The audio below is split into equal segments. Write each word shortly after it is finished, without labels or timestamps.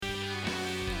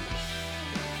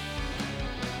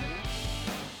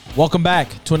Welcome back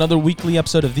to another weekly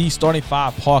episode of the ST5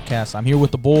 podcast. I'm here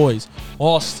with the boys,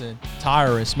 Austin,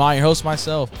 Tyrus, my host,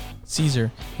 myself,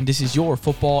 Caesar, and this is your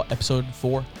football episode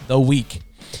for the week.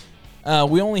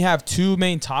 We only have two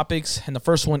main topics, and the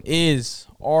first one is,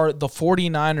 are the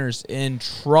 49ers in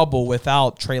trouble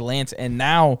without Trey Lance? And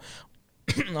now,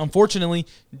 unfortunately,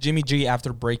 Jimmy G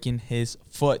after breaking his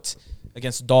foot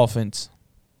against the Dolphins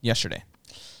yesterday.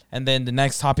 And then the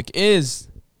next topic is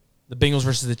the Bengals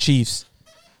versus the Chiefs.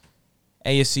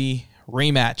 AFC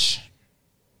rematch.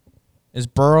 Is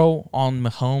Burrow on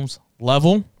Mahomes'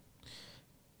 level?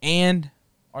 And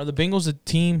are the Bengals a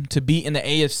team to beat in the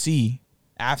AFC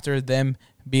after them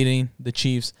beating the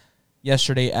Chiefs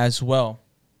yesterday as well?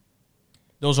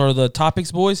 Those are the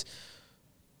topics, boys.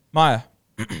 Maya,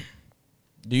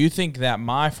 do you think that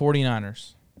my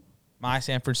 49ers, my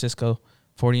San Francisco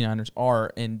 49ers,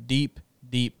 are in deep,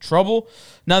 deep trouble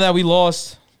now that we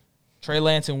lost Trey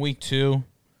Lance in week 2?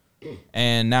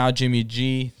 And now Jimmy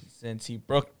G, since he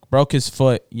broke his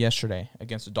foot yesterday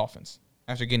against the Dolphins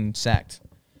after getting sacked.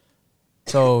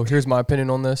 So here's my opinion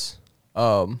on this.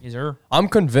 Yes, sir. I'm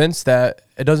convinced that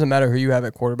it doesn't matter who you have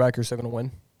at quarterback, you're still going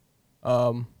to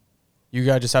win. You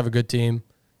guys just have a good team.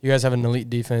 You guys have an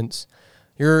elite defense.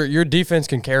 Your defense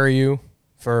can carry you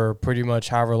for pretty much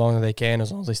however long they can,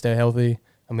 as long as they stay healthy.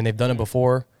 I mean, they've done it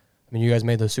before. I mean, you guys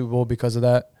made the Super Bowl because of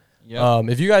that. Yep.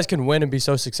 If you guys can win and be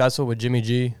so successful with Jimmy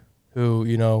G, who,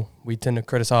 you know, we tend to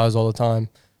criticize all the time.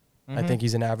 I think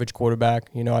he's an average quarterback.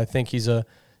 You know, I think he's a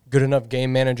good enough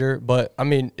game manager. But, I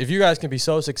mean, if you guys can be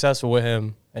so successful with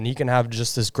him and he can have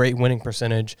just this great winning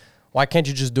percentage, why can't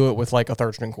you just do it with, like, a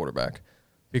third-string quarterback?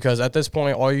 Because at this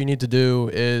point, all you need to do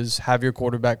is have your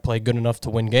quarterback play good enough to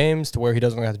win games to where he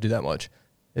doesn't really have to do that much.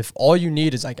 If all you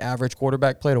need is, like, average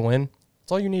quarterback play to win,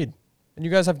 that's all you need. And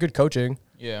you guys have good coaching.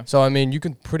 Yeah. So, I mean, you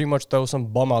can pretty much throw some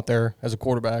bum out there as a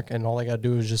quarterback, and all they got to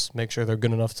do is just make sure they're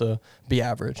good enough to be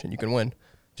average, and you can win.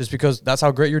 Just because that's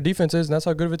how great your defense is, and that's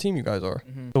how good of a team you guys are.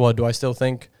 So, what, do I still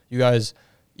think you guys,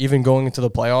 even going into the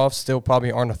playoffs, still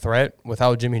probably aren't a threat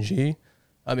without Jimmy G?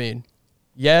 I mean,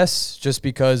 yes, just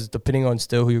because depending on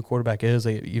still who your quarterback is,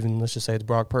 like even let's just say it's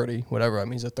Brock Purdy, whatever. I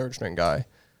mean, he's a third-string guy.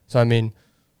 So, I mean,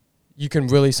 you can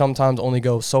really sometimes only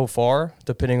go so far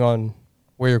depending on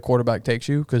where your quarterback takes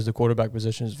you, because the quarterback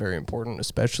position is very important,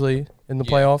 especially in the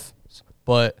playoffs.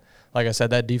 But like I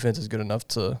said, that defense is good enough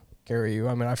to carry you.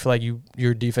 I mean, I feel like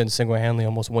your defense single-handedly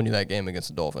almost won you that game against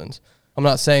the Dolphins. I'm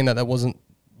not saying that wasn't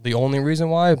the only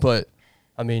reason why, but,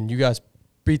 I mean, you guys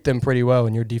beat them pretty well,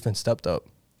 and your defense stepped up.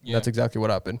 Yeah. That's exactly what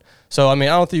happened. So, I mean,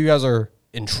 I don't think you guys are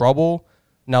in trouble.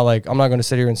 Now, like, I'm not going to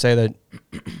sit here and say that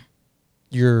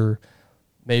you're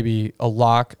maybe a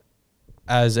lock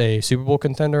as a Super Bowl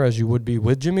contender as you would be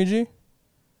with Jimmy G,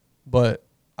 but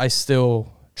I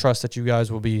still trust that you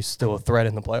guys will be still a threat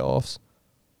in the playoffs.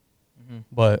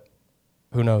 But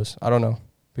who knows? I don't know,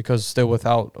 because still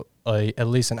without at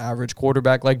least an average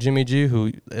quarterback like Jimmy G,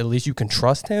 who at least you can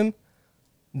trust him,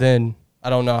 then I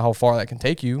don't know how far that can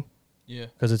take you. Yeah,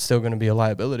 because it's still going to be a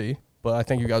liability. But I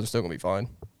think you guys are still going to be fine.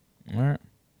 All right,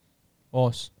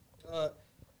 boss.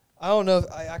 I don't know.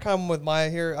 I come with Maya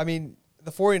here. I mean,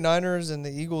 the 49ers and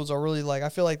the Eagles are really, like, I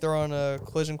feel like they're on a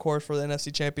collision course for the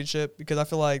NFC Championship, because I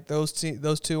feel like those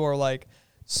two are, like,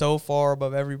 so far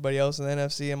above everybody else in the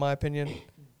NFC, in my opinion.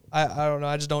 I don't know.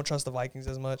 I just don't trust the Vikings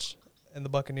as much and the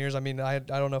Buccaneers. I mean, I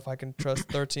don't know if I can trust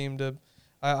their team to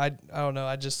I don't know.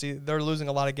 I just see they're losing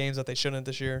a lot of games that they shouldn't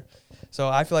this year. So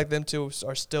I feel like them two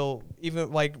are still,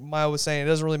 even like Maya was saying, it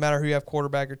doesn't really matter who you have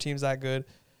quarterback, your team's that good.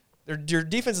 Your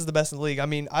defense is the best in the league. I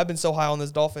mean, I've been so high on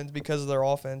this Dolphins because of their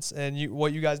offense and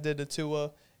what you guys did to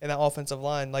Tua and that offensive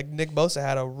line. Like, Nick Bosa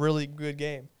had a really good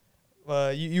game.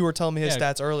 You were telling me his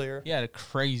stats earlier. He had a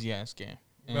crazy-ass game.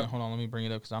 And hold on, let me bring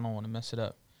it up because I don't want to mess it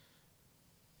up.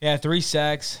 He had 3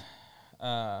 sacks,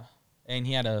 and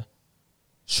he had a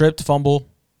stripped fumble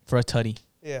for a tutty.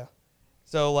 Yeah.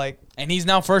 So, like... And he's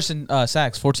now first in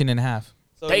sacks, 14.5.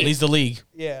 So leads the league.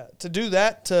 Yeah. To do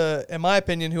that to, in my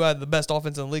opinion, who had the best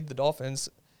offense in the league, the Dolphins,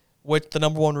 with the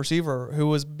number one receiver, who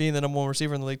was being the number one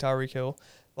receiver in the league, Tyreek Hill,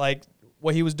 like,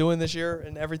 what he was doing this year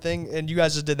and everything, and you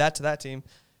guys just did that to that team.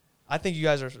 I think you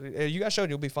guys showed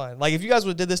you'll be fine. Like, if you guys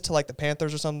would have did this to, like, the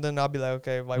Panthers or something, I'll be like,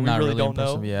 okay, like, we really don't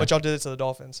know. Yeah. But y'all did it to the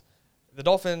Dolphins. The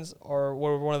Dolphins were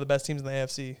one of the best teams in the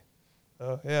AFC.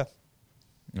 Yeah.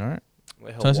 All right.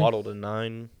 They held Waddle to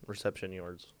 9 reception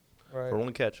yards for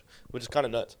one catch, which is kind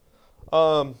of nuts.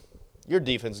 Your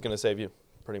defense is going to save you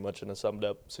pretty much in a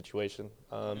summed-up situation.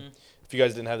 If you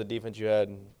guys didn't have the defense you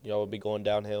had, y'all would be going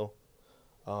downhill.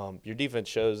 Your defense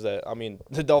shows that, I mean,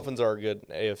 the Dolphins are a good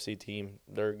AFC team.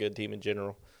 They're a good team in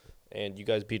general. And you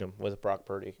guys beat them with Brock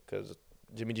Purdy because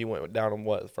Jimmy G went down in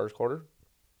what, the first quarter?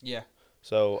 Yeah.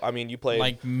 So, I mean, you played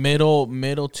like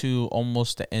middle to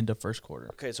almost the end of first quarter.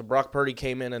 Okay, so Brock Purdy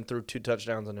came in and threw 2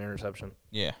 touchdowns and an interception.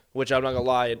 Yeah. Which I'm not going to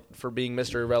lie, for being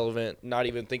Mr. Irrelevant, not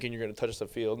even thinking you're going to touch the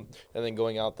field, and then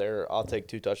going out there, I'll take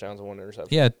 2 touchdowns and 1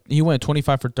 interception. Yeah, he went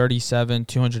 25 for 37,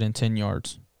 210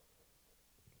 yards.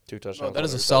 2 touchdowns. That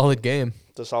is a solid game.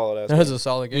 It's a solid ass. That is a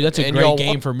solid game. Dude, that's a great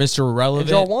game for Mr.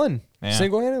 Irrelevant. And y'all won Yeah.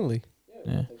 single-handedly.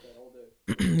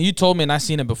 You told me, and I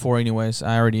seen it before anyways.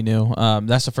 I already knew.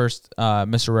 That's the first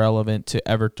Mr. Irrelevant to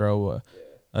ever throw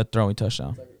a throwing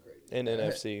touchdown. In the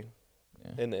NFC.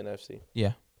 Yeah. In the NFC.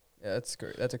 Yeah. Yeah, that's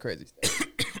great. That's a crazy thing.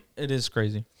 It is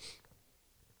crazy.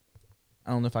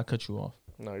 I don't know if I cut you off.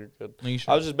 No, you're good. No, you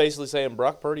sure? I was just basically saying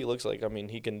Brock Purdy looks like, I mean,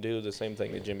 he can do the same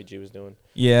thing that Jimmy G was doing.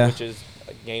 Yeah. Which is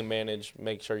game manage,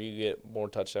 make sure you get more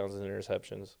touchdowns than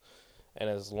interceptions. And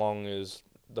as long as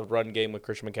the run game with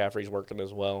Christian McCaffrey's working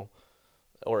as well,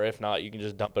 or if not, you can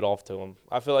just dump it off to him.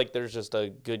 I feel like there's just a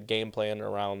good game plan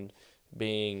around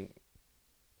being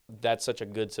 – that's such a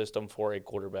good system for a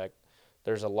quarterback.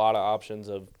 There's a lot of options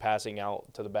of passing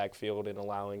out to the backfield and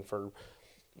allowing for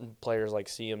players like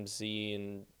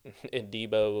CMC and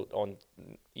Debo on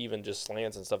even just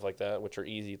slants and stuff like that, which are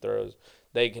easy throws.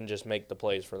 They can just make the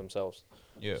plays for themselves.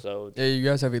 Yeah. So yeah, you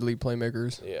guys have elite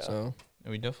playmakers. Yeah. So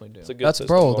we definitely do. It's a good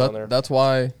system going on there. That's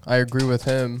why I agree with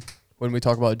him when we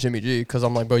talk about Jimmy G, because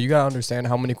I'm like, bro, you got to understand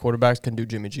how many quarterbacks can do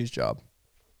Jimmy G's job.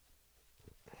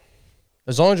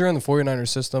 As long as you're in the 49ers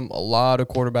system, a lot of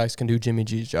quarterbacks can do Jimmy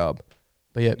G's job.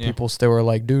 But yet people still are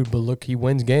like, dude, but look, he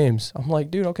wins games. I'm like,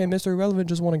 dude, okay, Mr. Irrelevant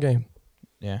just won a game.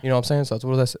 Yeah. You know what I'm saying? So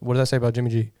that's what does that say about Jimmy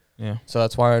G? Yeah. So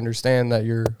that's why I understand that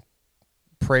your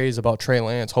praise about Trey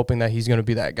Lance, hoping that he's going to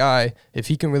be that guy. If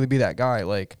he can really be that guy,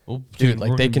 like, dude,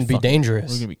 like they can be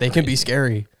dangerous. They can be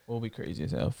scary. We'll be crazy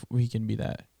as hell if we can be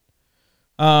that.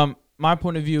 My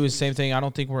point of view is the same thing. I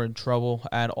don't think we're in trouble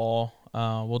at all.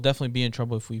 We'll definitely be in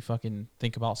trouble if we fucking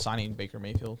think about signing Baker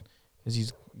Mayfield because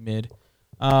he's mid.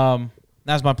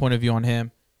 That's my point of view on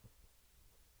him.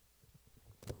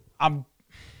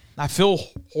 I feel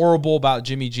horrible about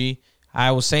Jimmy G.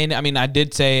 I was saying, I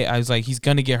was like, he's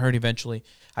going to get hurt eventually.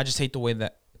 I just hate the way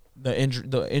that the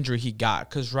injury he got,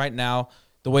 because right now,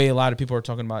 the way a lot of people are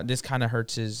talking about, this kind of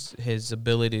hurts his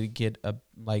ability to get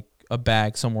a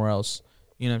bag somewhere else.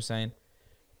 You know what I'm saying?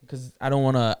 Because I don't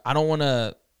want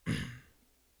to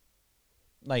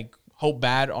like hope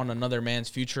bad on another man's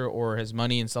future or his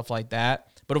money and stuff like that.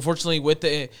 But unfortunately, with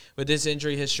this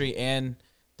injury history and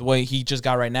the way he just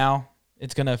got right now,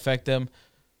 it's going to affect him.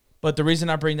 But the reason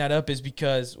I bring that up is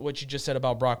because what you just said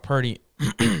about Brock Purdy.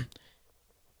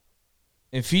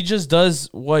 If he just does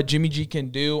what Jimmy G can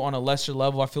do on a lesser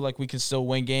level, I feel like we can still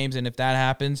win games. And if that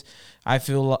happens, I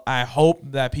hope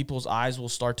that people's eyes will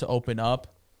start to open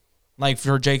up. Like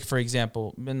for Jake, for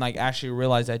example, and like actually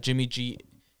realize that Jimmy G,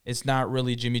 it's not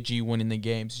really Jimmy G winning the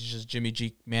games. It's just Jimmy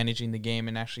G managing the game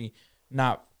and actually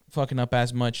not fucking up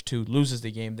as much to loses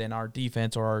the game than our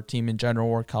defense or our team in general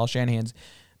or Kyle Shanahan's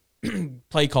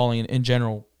play calling in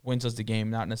general wins us the game,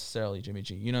 not necessarily Jimmy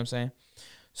G. You know what I'm saying?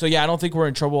 So, yeah, I don't think we're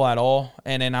in trouble at all.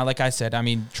 And then, like I said, I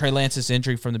mean, Trey Lance's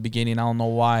injury from the beginning, I don't know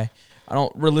why. I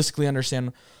don't realistically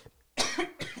understand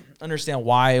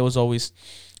why it was always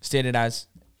stated as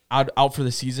out for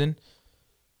the season.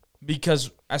 Because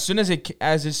as soon as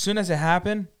it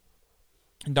happened,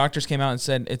 doctors came out and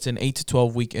said it's an 8 to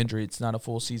 12 week injury. It's not a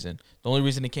full season. The only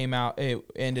reason it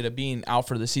ended up being out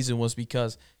for the season was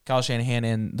because Kyle Shanahan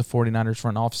and the 49ers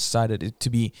front office decided it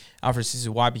to be out for the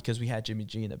season. Why? Because we had Jimmy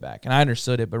G in the back. And I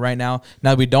understood it. But right now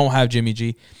that we don't have Jimmy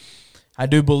G, I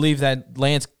do believe that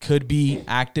Lance could be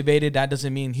activated. That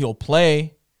doesn't mean he'll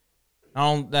play.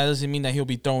 That doesn't mean that he'll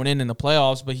be thrown in the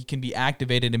playoffs, but he can be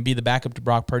activated and be the backup to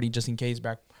Brock Purdy just in case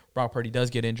Brock Purdy does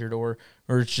get injured or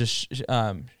it's just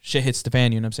shit hits the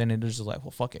fan, you know what I'm saying? And they're just like, well,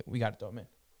 fuck it. We got to throw him in.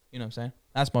 You know what I'm saying?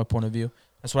 That's my point of view.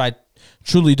 That's what I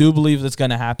truly do believe that's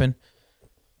going to happen.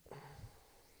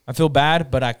 I feel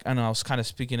bad, but I know I was kind of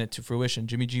speaking it to fruition.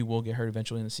 Jimmy G will get hurt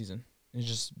eventually in the season. It's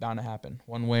just bound to happen.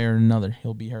 One way or another,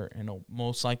 he'll be hurt, and it'll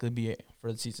most likely be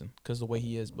for the season because of the way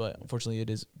he is. But unfortunately, it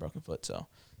is a broken foot, so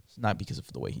it's not because of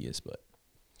the way he is. But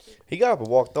he got up and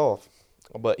walked off,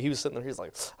 but he was sitting there. He's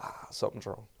like, something's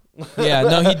wrong. Yeah,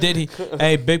 no, he did.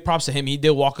 Hey, big props to him. He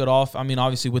did walk it off. I mean,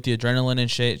 obviously with the adrenaline and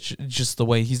shit, just the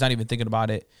way he's not even thinking about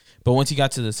it. But once he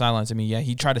got to the sidelines, I mean, yeah,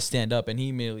 he tried to stand up and he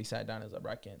immediately sat down. He's like,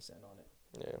 I can't stand on it.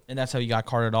 Yeah, and that's how he got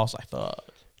carted off. Like, fuck,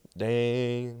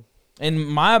 dang. And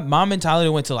my mentality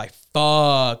went to like,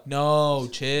 fuck, no,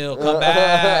 chill, come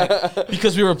back,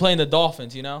 because we were playing the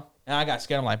Dolphins, you know. And I got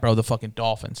scared. I'm like, bro, the fucking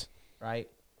Dolphins, right?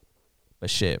 But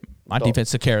shit, my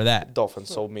defense took care of that. Dolphins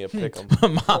sold me a pick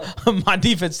 'em. my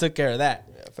defense took care of that.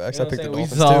 Yeah, facts. You know I picked the what I'm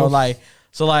Dolphins saying? too.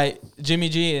 So like Jimmy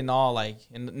G and all, like,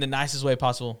 in the nicest way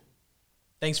possible.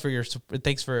 Thanks for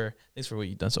what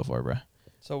you've done so far, bro.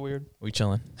 So weird. We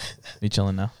chilling. We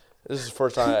chilling now. This is the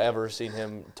first time I ever seen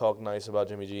him talk nice about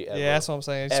Jimmy G ever. Yeah, that's what I'm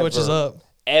saying. He Ever. switches up.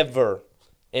 Ever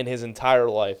in his entire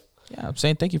life. Yeah, I'm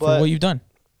saying thank you for But what you've done.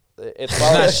 It's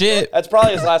Not probably, shit. that's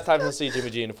probably his last time he'll see Jimmy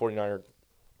G in a 49er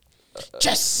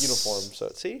Yes. uniform.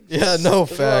 So, see? Yeah, no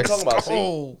This is what I'm facts. talking about. See?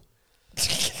 Oh.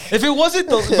 If it wasn't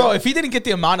bro, if he didn't get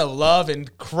the amount of love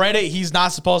and credit he's not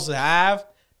supposed to have,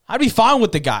 I'd be fine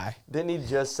with the guy. Didn't he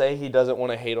just say he doesn't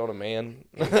want to hate on a man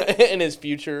in his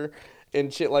future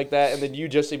and shit like that? And then you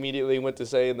just immediately went to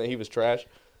saying that he was trash?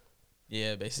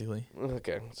 Yeah, basically.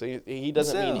 Okay. So he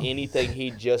doesn't mean anything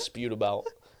he just spewed about.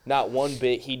 Not one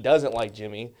bit. He doesn't like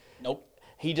Jimmy. Nope.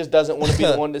 He just doesn't want to be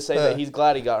the one to say that he's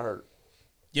glad he got hurt.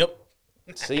 Yep.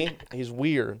 See? He's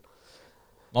weird.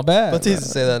 My bad. But it's easy to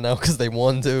say that now because they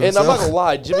won too. And so. I'm not going to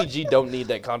lie. Jimmy G don't need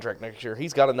that contract next year.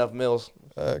 He's got enough mills.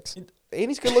 Facts. And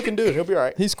he's a good-looking dude. He'll be all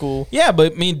right. He's cool. Yeah,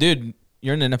 but I mean, dude,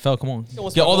 you're in the NFL. Come on,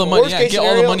 wants get to all the go- money. Worst Yeah, case get all the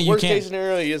scenario- money you worst can. case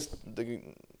scenario, he just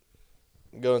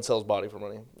go and sell his body for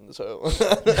money. So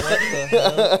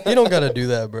He don't gotta do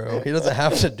that, bro. He doesn't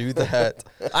have to do that.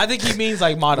 I think he means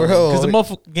like modeling Bro, because the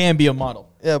motherfucker can be a model.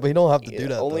 Yeah, but he don't have to yeah, do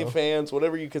that. OnlyFans,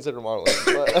 whatever you consider modeling.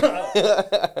 But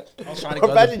I was trying to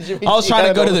go, Imagine Jimmy I was G trying to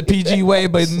had go to no- the PG way,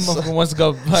 but the motherfucker wants to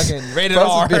go fucking rated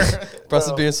R. Press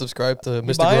is being subscribed to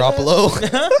Mr. buying that?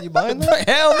 Garoppolo. You buying that?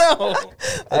 Hell no.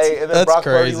 Hey, and then that's Brock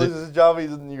Purdy crazy. loses his job.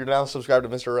 You're now subscribed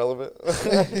to Mr. Relevant.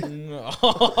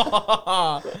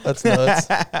 That's nuts.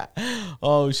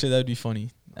 Oh shit, that'd be funny.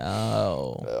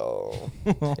 No.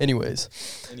 Oh, Anyways,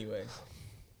 Anyway,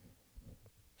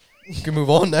 you can move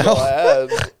on go now. ahead.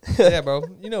 Yeah, bro.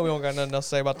 You know we don't got nothing else to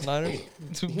say about the Niners.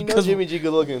 You know Jimmy G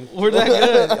good looking. we're that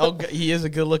good. Oh, he is a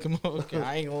good looking motherfucker.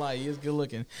 I ain't gonna lie, he is good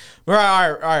looking. All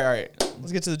right.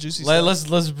 Let's get to the juicy stuff.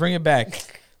 Let's bring it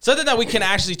back. Something that we can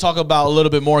actually talk about a little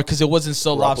bit more because it wasn't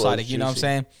so Garoppolo's lopsided. You know what I'm juicy.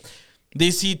 saying?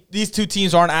 These two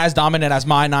teams aren't as dominant as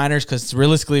my Niners because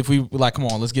realistically, if we like, come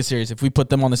on, let's get serious. If we put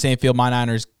them on the same field, my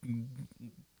Niners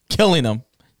killing them.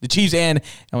 The Chiefs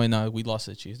no, we lost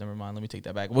to the Chiefs. Never mind. Let me take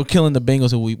that back. We're killing the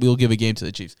Bengals, and we'll give a game to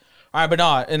the Chiefs. All right, but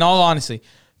no, in all honesty,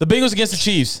 the Bengals against the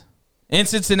Chiefs in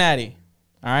Cincinnati.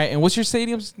 All right, and what's your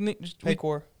stadium's name?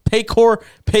 Paycor.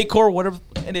 Paycor, whatever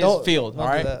it is, field. Don't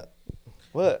All do right, that.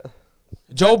 What?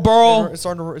 Joe Burrow. It's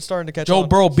starting to catch Joe on.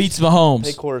 Burrow beats Mahomes.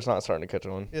 Paycor is not starting to catch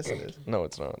on. Yes, it is. No,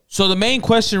 it's not. So the main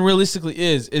question realistically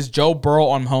is Joe Burrow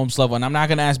on Mahomes level? And I'm not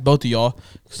gonna ask both of y'all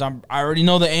because I already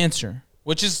know the answer,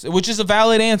 which is a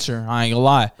valid answer. I ain't gonna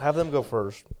lie. Have them go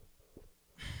first.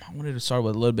 I wanted to start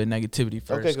with a little bit of negativity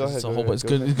first. Okay, go 'cause ahead, It's, go whole, ahead, it's, go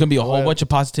good, ahead. it's gonna be a Go whole ahead. bunch of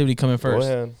positivity coming Go first.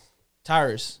 ahead.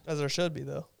 Tyrus. As there should be,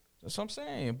 though. That's what I'm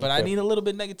saying. But I Okay. need a little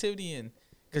bit of negativity in.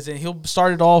 Because then he'll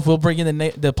start it off, we'll bring in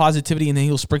the positivity, and then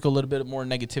he'll sprinkle a little bit more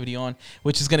negativity on,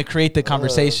 which is going to create the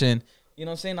conversation. You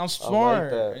know what I'm saying? I'm smart. I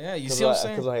like that. Yeah, you see what I'm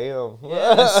saying? Because I am.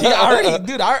 Yeah,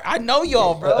 see, I know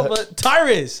y'all, bro. But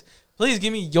Tyrus, please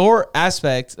give me your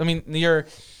aspect. I mean, your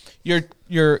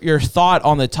thought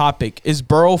on the topic. Is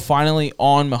Burrow finally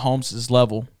on Mahomes'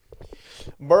 level?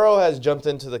 Burrow has jumped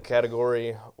into the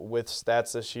category with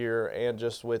stats this year and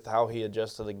just with how he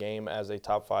adjusts to the game as a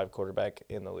top 5 quarterback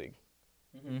in the league.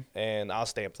 Mm-hmm. And I'll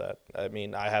stamp that. I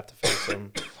mean, I have to face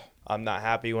him. I'm not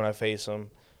happy when I face him.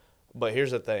 But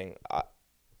here's the thing.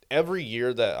 Every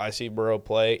year that I see Burrow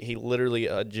play, he literally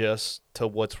adjusts to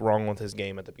what's wrong with his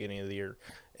game at the beginning of the year.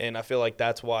 And I feel like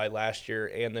that's why last year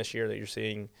and this year that you're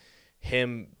seeing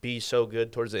him be so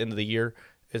good towards the end of the year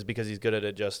is because he's good at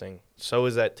adjusting. So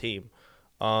is that team.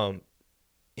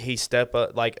 He step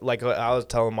up like I was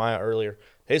telling Maya earlier.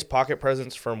 His pocket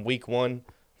presence from week 1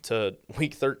 to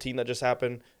week 13 that just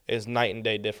happened is night and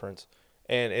day difference.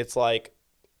 And it's like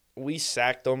we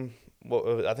sacked him.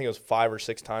 I think it was 5 or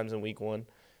 6 times in week 1,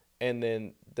 and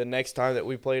then the next time that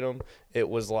we played him, it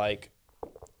was like,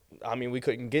 I mean, we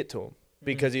couldn't get to him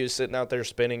because he was sitting out there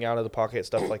spinning out of the pocket,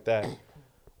 stuff like that.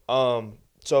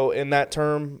 So in that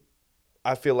term,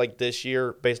 I feel like this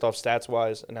year, based off stats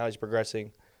wise and how he's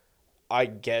progressing, I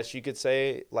guess you could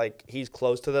say like he's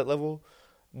close to that level.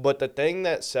 But the thing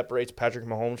that separates Patrick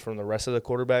Mahomes from the rest of the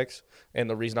quarterbacks, and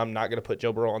the reason I'm not going to put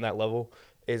Joe Burrow on that level,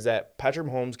 is that Patrick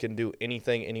Mahomes can do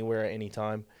anything, anywhere, at any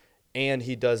time, and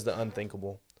he does the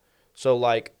unthinkable. So,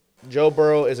 like, Joe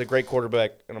Burrow is a great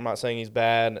quarterback, and I'm not saying he's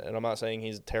bad, and I'm not saying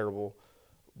he's terrible,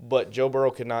 but Joe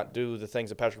Burrow cannot do the things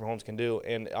that Patrick Mahomes can do.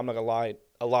 And I'm not going to lie,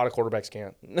 a lot of quarterbacks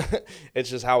can't. It's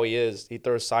just how he is. He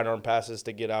throws sidearm passes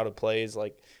to get out of plays.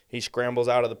 Like, he scrambles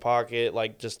out of the pocket.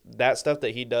 Like, just that stuff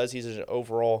that he does, he's just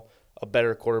overall a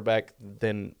better quarterback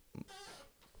than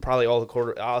probably all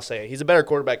the I'll say it. He's a better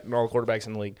quarterback than all the quarterbacks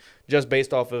in the league, just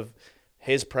based off of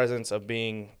his presence of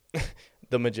being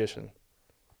the magician.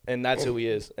 And that's who he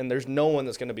is. And there's no one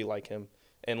that's going to be like him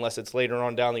unless it's later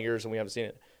on down the years and we haven't seen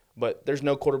it. But there's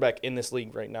no quarterback in this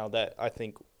league right now that I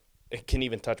think can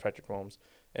even touch Patrick Mahomes.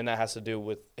 And that has to do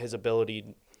with his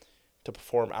ability to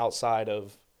perform outside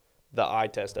of the eye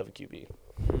test of a QB.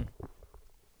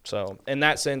 So, in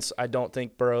that sense, I don't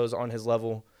think Burrow's on his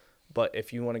level. But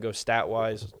if you want to go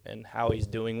stat-wise and how he's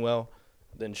doing well,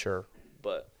 then sure.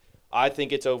 But I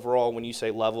think it's overall, when you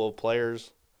say level of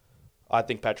players, I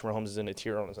think Patrick Mahomes is in a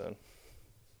tier on his own.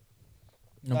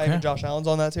 Not even Josh Allen's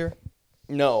on that tier?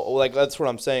 No, like that's what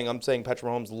I'm saying. I'm saying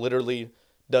Patrick Mahomes literally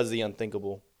does the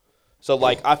unthinkable. So,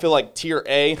 like, I feel like tier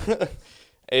A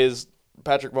is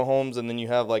Patrick Mahomes, and then you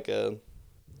have like a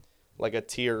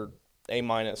tier A-,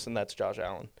 and that's Josh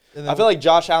Allen. I feel like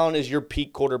Josh Allen is your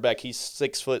peak quarterback. He's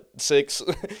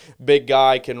 6'6", big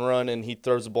guy, can run, and he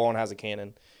throws the ball and has a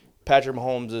cannon. Patrick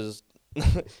Mahomes is, I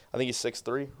think he's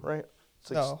 6'3", right?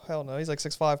 No, hell no. He's like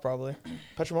 6'5", probably.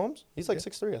 Patrick Mahomes? He's like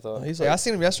 6'3", I thought. He's like, I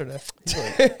seen him yesterday. He's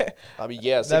like, I mean,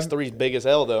 yeah, 6'3" is big as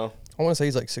hell, though. I want to say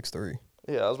he's like 6'3".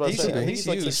 Yeah, I was about to say. He's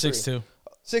like huge. 6'2".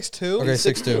 6'2"? Okay,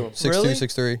 6'2". 6'2", Really?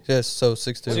 6'3". Yes, so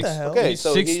 6'2". What the hell? Okay,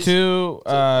 so 6'2",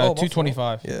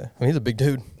 225. Yeah, I mean, he's a big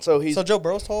dude. So Joe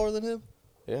Burrow's taller than him?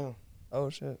 Yeah.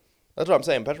 Oh, shit. That's what I'm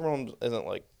saying. Patrick Mahomes isn't,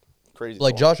 like, crazy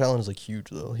Like, tall. Josh Allen is, like, huge,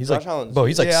 though. He's Josh like, Allen's bro,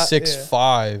 he's like Yeah,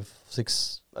 6'5",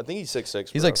 6... I think he's 6'6".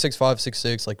 He's like 6'5",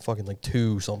 6'6", like fucking like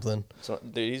 2 something. So,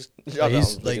 dude, Like,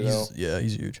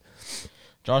 he's huge.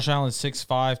 Josh Allen's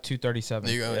 6'5", 237.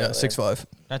 There you go. Yeah, Yeah, 6'5".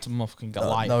 That's a motherfucking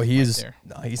Goliath. No, right he's there.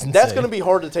 he's insane. That's going to be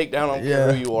hard to take down. I don't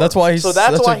care who you are. That's why he's so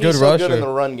that's why a good he's so rusher. good in the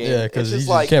run game. Yeah, because you just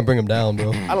just can't bring him down,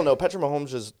 bro. I don't know. Patrick Mahomes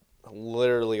just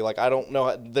literally, like, I don't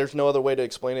know. There's no other way to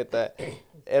explain it that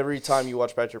every time you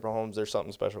watch Patrick Mahomes, there's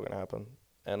something special going to happen.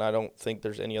 And I don't think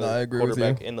there's any other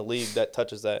quarterback in the league that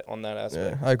touches that on that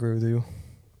aspect. Yeah, I agree with you.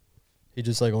 He's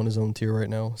just like on his own tier right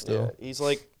now still.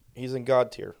 Yeah, he's in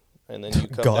God tier. And then you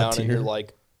come God down tier. and you're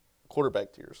like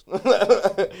quarterback tiers.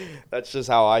 That's just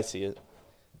how I see it.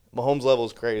 Mahomes' level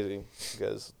is crazy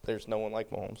because there's no one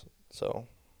like Mahomes. So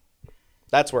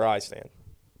that's where I stand.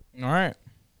 All right.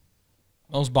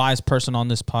 Most biased person on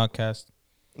this podcast,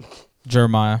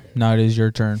 Jeremiah. Now it is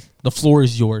your turn. The floor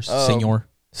is yours, senor.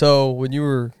 So when you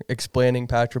were explaining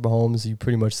Patrick Mahomes, you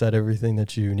pretty much said everything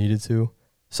that you needed to.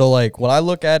 So, like, when I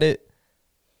look at it,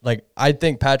 like, I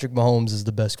think Patrick Mahomes is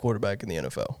the best quarterback in the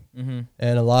NFL. Mm-hmm.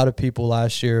 And a lot of people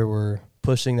last year were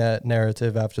pushing that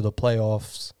narrative after the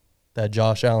playoffs that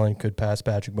Josh Allen could pass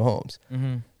Patrick Mahomes. Mm-hmm.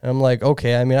 And I'm like,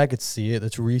 okay, I mean, I could see it.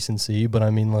 It's recency. But, I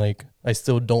mean, like, I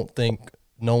still don't think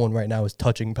no one right now is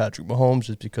touching Patrick Mahomes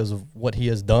just because of what he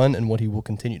has done and what he will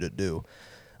continue to do.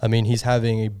 I mean, he's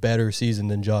having a better season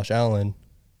than Josh Allen,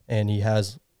 and he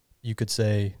has, you could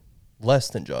say, less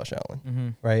than Josh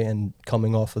Allen, right? And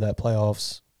coming off of that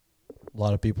playoffs, a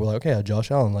lot of people are like, okay,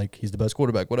 Josh Allen, like, he's the best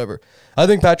quarterback, whatever. I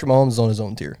think Patrick Mahomes is on his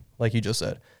own tier, like you just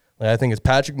said. Like, I think it's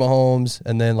Patrick Mahomes,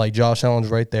 and then, like, Josh Allen's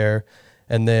right there.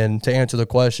 And then to answer the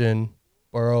question,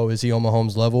 Burrow, is he on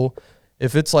Mahomes' level?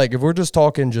 If it's like, if we're just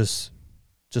talking just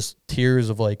tiers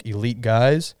of, like, elite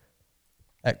guys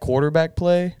at quarterback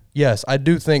play, yes, I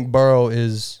do think Burrow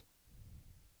is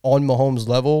on Mahomes'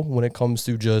 level when it comes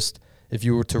to just if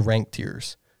you were to rank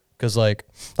tiers. Because, like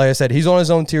I said, he's on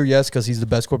his own tier, yes, because he's the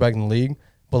best quarterback in the league.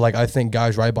 But, like, I think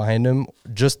guys right behind him,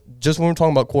 just when we're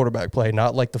talking about quarterback play,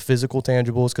 not, like, the physical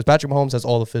tangibles, because Patrick Mahomes has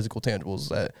all the physical tangibles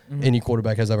that any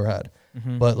quarterback has ever had.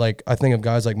 But, like, I think of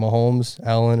guys like Mahomes,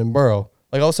 Allen, and Burrow.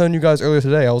 Like, I was telling you guys earlier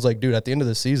today, I was like, dude, at the end of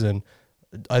the season,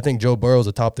 I think Joe Burrow's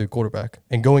a top 3 quarterback.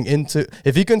 And going into,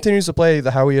 if he continues to play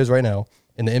how he is right now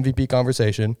in the MVP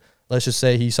conversation, let's just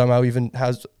say he somehow even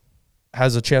has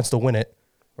a chance to win it,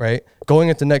 right? Going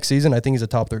into next season, I think he's a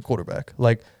top 3 quarterback.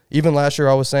 Like, even last year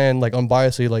I was saying, like,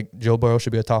 unbiasedly, like, Joe Burrow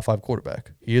should be a top 5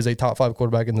 quarterback. He is a top 5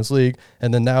 quarterback in this league.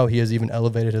 And then now he has even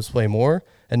elevated his play more.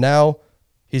 And now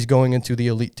he's going into the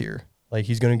elite tier. Like,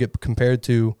 he's going to get compared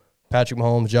to Patrick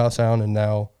Mahomes, Josh Allen, and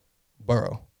now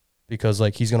Burrow. Because,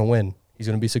 like, he's going to win. He's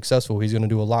going to be successful. He's going to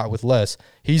do a lot with less.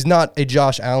 He's not a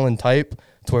Josh Allen type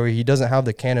to where he doesn't have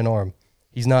the cannon arm.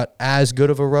 He's not as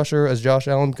good of a rusher as Josh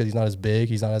Allen because he's not as big.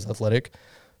 He's not as athletic.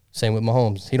 Same with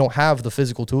Mahomes. He don't have the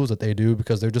physical tools that they do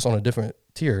because they're just on a different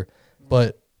tier.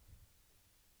 But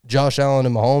Josh Allen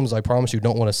and Mahomes, I promise you,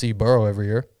 don't want to see Burrow every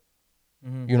year.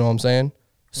 You know what I'm saying?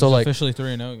 So He's like officially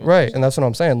 3-0. right, and that's what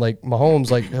I'm saying. Like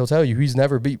Mahomes, like he'll tell you he's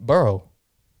never beat Burrow,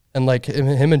 and like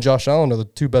him and Josh Allen are the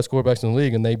two best quarterbacks in the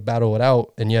league, and they battle it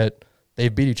out, and yet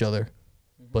they've beat each other,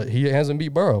 but he hasn't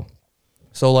beat Burrow.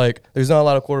 So like, there's not a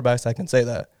lot of quarterbacks that can say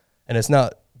that, and it's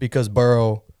not because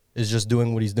Burrow is just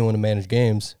doing what he's doing to manage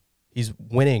games. He's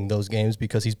winning those games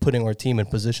because he's putting our team in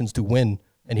positions to win,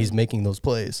 and he's making those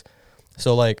plays.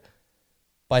 So like,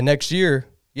 by next year,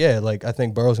 yeah, like I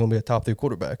think Burrow's going to be a top 3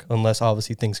 quarterback, unless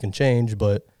obviously things can change.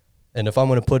 And if I'm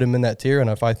going to put him in that tier, and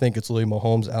if I think it's Louis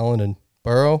Mahomes, Allen, and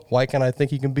Burrow, why can't I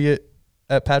think he can be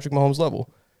at Patrick Mahomes'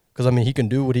 level? Because, I mean, he can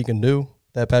do what he can do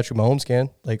that Patrick Mahomes can.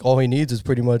 Like, all he needs is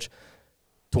pretty much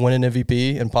to win an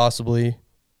MVP and possibly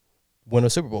win a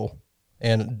Super Bowl.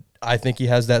 And I think he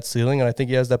has that ceiling, and I think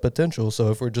he has that potential.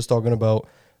 So if we're just talking about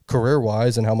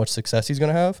career-wise and how much success he's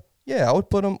going to have, yeah, I would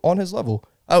put him on his level.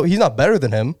 He's not better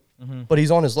than him, but he's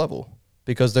on his level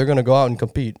because they're going to go out and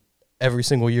compete every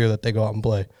single year that they go out and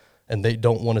play, and they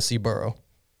don't want to see Burrow.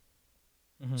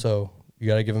 So you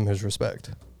got to give him his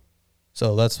respect.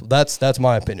 So that's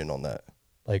my opinion on that.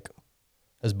 Like,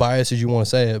 as biased as you want to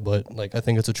say it, but like I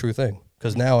think it's a true thing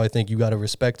because now I think you got to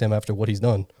respect him after what he's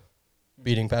done,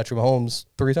 beating Patrick Mahomes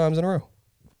 3 times in a row.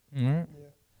 Yeah.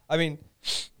 I mean,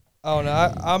 I don't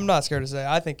know. I'm not scared to say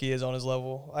I think he is on his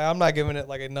level. I'm not giving it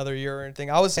like another year or anything.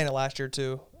 I was saying it last year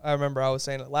too. I remember I was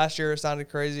saying it last year. It sounded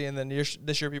crazy, and then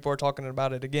this year people are talking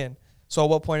about it again. So at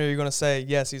what point are you going to say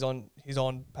yes? He's on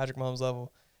Patrick Mahomes'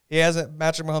 level.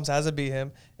 Patrick Mahomes hasn't beat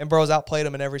him, and Burrow's outplayed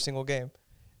him in every single game.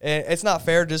 And it's not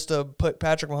fair just to put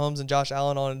Patrick Mahomes and Josh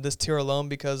Allen on this tier alone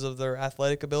because of their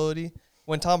athletic ability.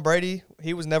 When Tom Brady,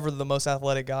 he was never the most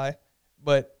athletic guy,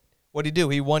 but what did he do?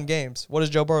 He won games. What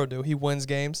does Joe Burrow do? He wins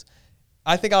games.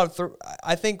 I think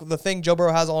the thing Joe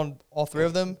Burrow has on all 3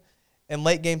 of them, in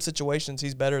late game situations,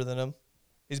 he's better than them.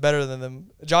 He's better than them.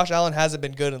 Josh Allen hasn't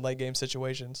been good in late game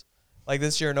situations. Like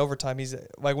this year in overtime, he's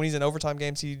like when he's in overtime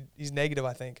games, he's negative.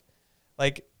 I think,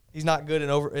 like he's not good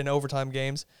in overtime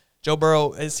games. Joe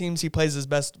Burrow, it seems he plays his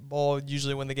best ball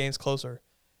usually when the game's closer,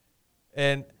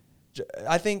 and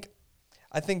I think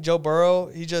Joe Burrow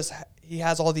he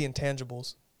has all the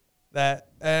intangibles that,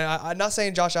 and I'm not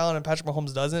saying Josh Allen and Patrick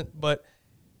Mahomes doesn't, but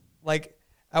like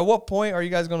at what point are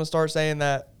you guys going to start saying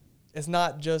that it's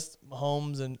not just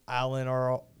Mahomes and Allen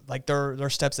are like they're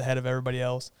steps ahead of everybody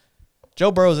else? Joe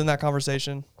Burrow's in that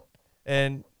conversation,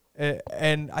 and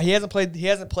he hasn't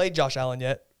played Josh Allen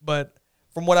yet, but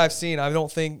from what I've seen, I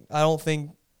don't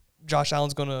think Josh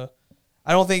Allen's gonna.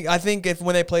 I think if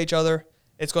when they play each other,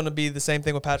 it's going to be the same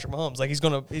thing with Patrick Mahomes. Like he's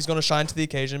gonna shine to the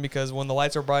occasion because when the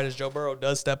lights are brightest, Joe Burrow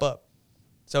does step up.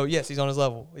 So yes, he's on his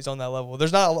level. He's on that level.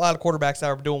 There's not a lot of quarterbacks that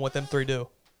are doing what them 3 do.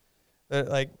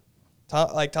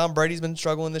 Tom Brady's been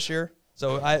struggling this year,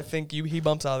 so I think he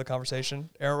bumps out of the conversation.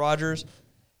 Aaron Rodgers,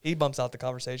 he bumps out the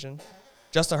conversation.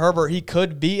 Justin Herbert, he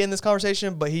could be in this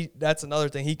conversation, but that's another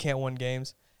thing. He can't win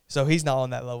games, so he's not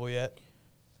on that level yet.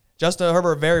 Justin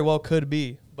Herbert very well could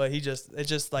be, but it's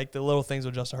just like the little things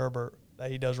with Justin Herbert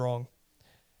that he does wrong.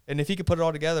 And if he could put it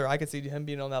all together, I could see him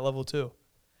being on that level too.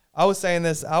 I was saying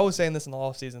this in the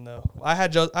offseason though. I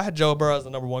had Joe Burrow as the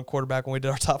number 1 quarterback when we did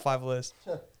our top 5 list.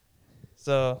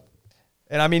 So,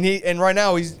 and I mean right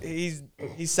now he's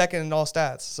second in all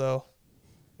stats. So,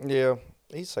 yeah,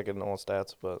 he's second in all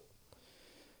stats, but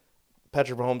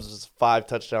Patrick Mahomes is 5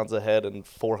 touchdowns ahead and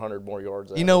 400 more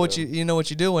yards. You know what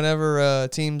you do whenever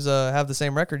teams have the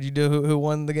same record. You do who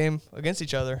won the game against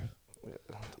each other.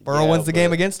 Burrow wins the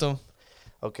game against them.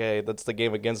 Okay, that's the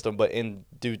game against him, but in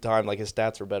due time, like his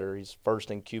stats are better. He's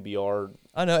first in QBR.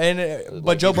 I know,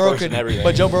 but Joe Burrow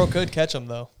could catch him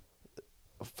though.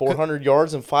 400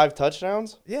 yards and 5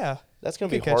 touchdowns? Yeah, that's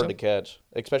gonna be hard to catch,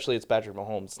 especially it's Patrick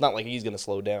Mahomes. It's not like he's gonna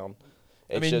slow down.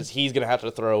 It's just he's gonna have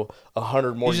to throw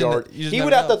 100 more yards. He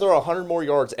would have to throw 100 more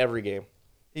yards every game.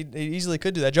 He easily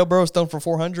could do that. Joe Burrow's thrown for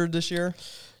 400 this year.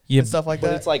 And stuff like that.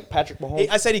 But it's like Patrick Mahomes.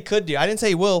 I said he could do. I didn't say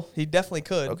he will. He definitely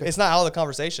could. Okay. It's not out of the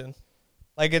conversation.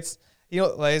 Like it's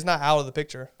it's not out of the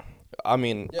picture. I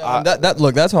mean,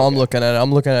 that's how I'm looking at it.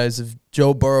 I'm looking at it as if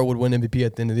Joe Burrow would win MVP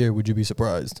at the end of the year. Would you be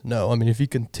surprised? No. I mean, if he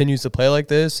continues to play like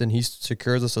this and he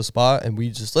secures us a spot, and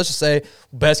let's just say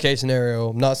best case scenario.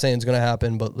 I'm not saying it's going to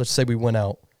happen, but let's say we win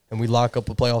out and we lock up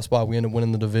a playoff spot. We end up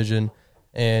winning the division,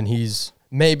 and he's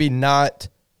maybe not.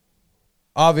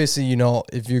 Obviously,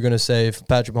 if you're going to say if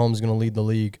Patrick Mahomes is going to lead the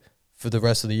league for the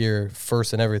rest of the year,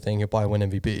 first and everything, he'll probably win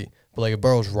MVP. But, like, if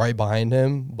Burrow's right behind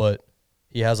him, but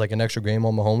he has, like, an extra game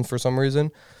on Mahomes for some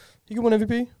reason, he could win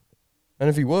MVP. And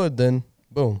if he would, then,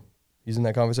 boom, he's in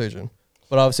that conversation.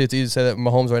 But obviously it's easy to say that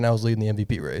Mahomes right now is leading the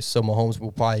MVP race, so Mahomes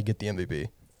will probably get the MVP.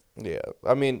 Yeah,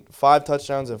 I mean, 5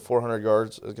 touchdowns and 400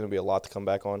 yards is going to be a lot to come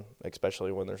back on,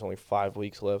 especially when there's only 5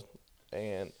 weeks left.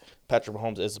 And Patrick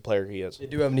Mahomes is the player he is. They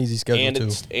do have an easy schedule,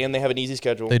 too. And they have an easy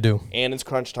schedule. They do. And it's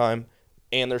crunch time,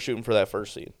 and they're shooting for that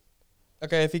first seed.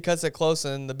 Okay, if he cuts it close,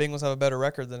 and the Bengals have a better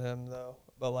record than him, though.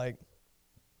 But, like...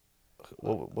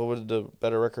 What would the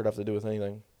better record have to do with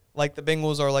anything? Like, the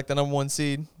Bengals are, like, the number 1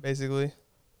 seed, basically.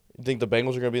 You think the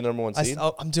Bengals are going to be the number 1 seed?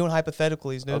 I'm doing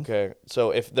hypotheticals, dude. Okay,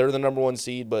 so if they're the number 1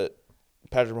 seed, but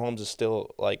Patrick Mahomes is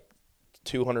still like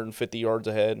 250 yards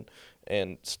ahead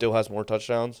and still has more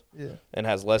touchdowns, and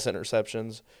has less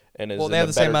interceptions, and is they have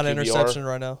the same amount of interceptions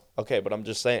right now. Okay, but I'm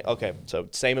just saying. Okay, so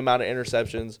same amount of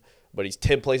interceptions, but he's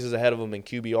 10 places ahead of him in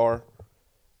QBR.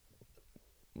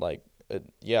 Like,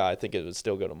 I think it would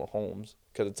still go to Mahomes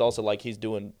because it's also like he's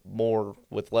doing more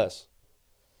with less.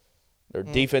 Their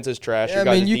defense is trash. Yeah,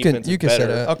 I mean, you can say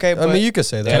that. Okay, but you could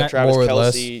say that. Travis more or Kelce,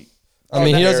 less. I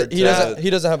mean, he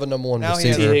doesn't have a number 1 now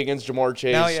receiver. T. Higgins, Jamar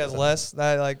Chase. Now he has less.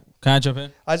 Can I jump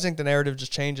in? I just think the narrative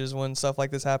just changes when stuff like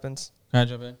this happens. Can I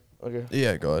jump in? Okay.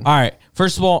 Yeah, go ahead. All right.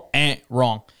 First of all,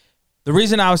 wrong. The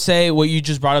reason I would say what you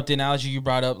just brought up, the analogy you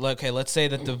brought up, okay, let's say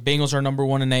that the Bengals are number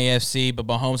 1 in AFC, but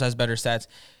Mahomes has better stats.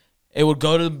 It would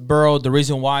go to Burrow. The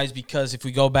reason why is because if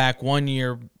we go back 1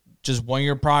 year, just 1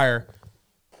 year prior,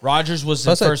 Rodgers was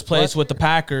in first place with the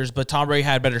Packers, but Tom Brady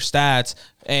had better stats,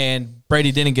 and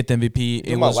Brady didn't get the MVP.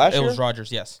 It was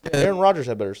Rodgers, yes. Aaron Rodgers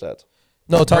had better stats.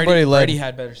 No, Tom Brady led. Brady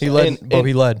had better stats. He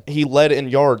led. He led in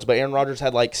yards, but Aaron Rodgers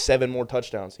had like 7 more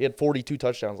touchdowns. He had 42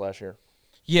 touchdowns last year.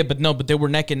 Yeah, but they were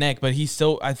neck and neck. But he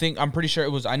still, I'm pretty sure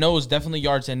it was. I know it was definitely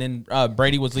yards, and then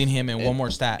Brady was leading him in one more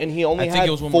stat. And he only had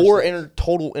 4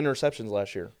 total interceptions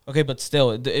last year. Okay, but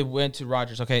still, it went to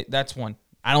Rodgers. Okay, that's one.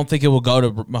 I don't think it will go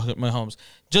to Mahomes.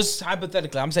 Just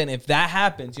hypothetically, I'm saying if that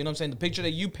happens, you know what I'm saying? The picture that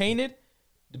you painted,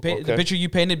 the picture you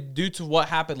painted due to what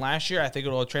happened last year, I think it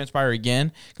will transpire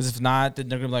again. Because if not, then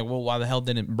they're going to be like, well, why the hell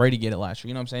didn't Brady get it last year?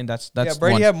 You know what I'm saying? That's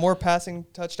Brady had more passing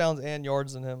touchdowns and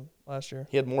yards than him last year.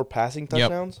 He had more passing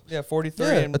touchdowns? Yeah, 43.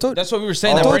 Yeah, that's what we were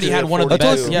saying. That Brady had one of the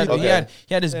best. He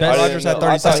had his best. Rodgers had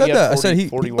 36. I said that. I said he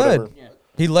led.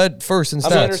 He led first in stats.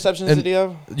 How many interceptions did he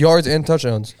have? Yards and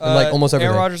touchdowns. And almost everything.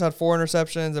 Aaron Rodgers had 4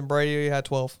 interceptions, and Brady had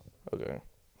 12. Okay.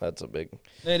 That's a big.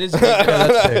 It is big.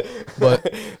 That's big.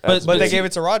 But they gave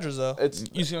it to Rodgers, though.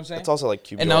 You see what I'm saying? It's also like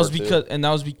QB. And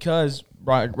that was because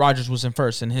Rodgers was in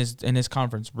first in his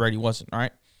conference. Brady wasn't, all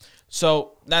right?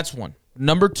 So that's one.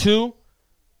 Number 2,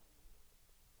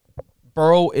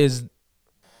 Burrow is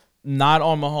not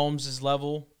on Mahomes'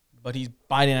 level, but he's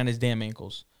biting on his damn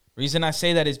ankles. Reason I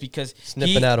say that is because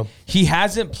snipping at him. He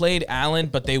hasn't played Allen,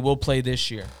 but they will play this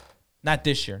year. Not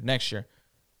this year, next year.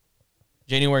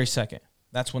 January 2nd.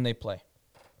 That's when they play.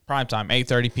 Primetime,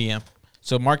 8:30 p.m.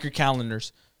 So mark your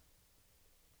calendars.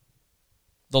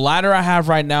 The ladder I have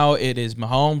right now, it is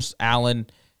Mahomes, Allen,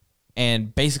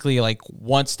 and basically like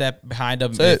one step behind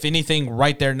him. If anything,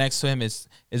 right there next to him is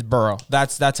Burrow.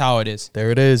 That's how it is.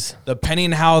 There it is.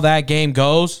 Depending how that game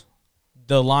goes,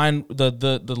 the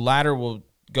ladder will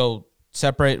go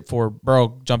separate for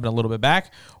Burrow jumping a little bit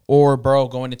back or Burrow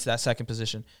going into that second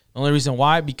position. The only reason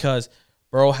why, because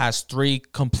Burrow has 3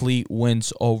 complete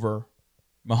wins over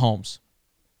Mahomes.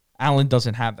 Allen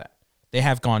doesn't have that. They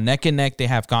have gone neck and neck. They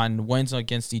have gotten wins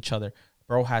against each other.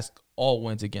 Burrow has all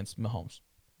wins against Mahomes.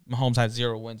 Mahomes has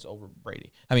 0 wins over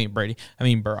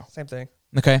Burrow. Same thing.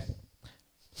 Okay.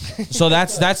 So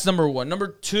that's number 1. Number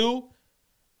 2,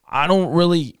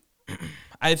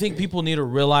 I think people need to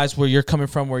realize where you're coming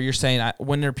from, where you're saying,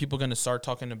 when are people going to start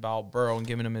talking about Burrow and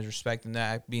giving him his respect and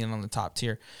that being on the top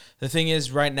tier? The thing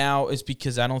is, right now, is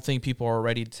because I don't think people are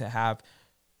ready to have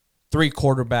 3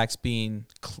 quarterbacks being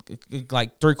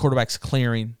like 3 quarterbacks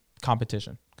clearing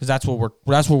competition, because that's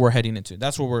what we're heading into.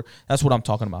 That's what I'm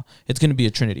talking about. It's going to be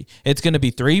a trinity. It's going to be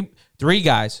three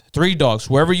guys, 3 dogs.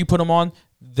 Whoever you put them on,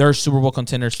 they're Super Bowl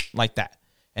contenders like that,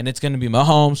 and it's going to be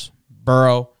Mahomes,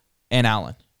 Burrow, and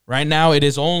Allen. Right now, it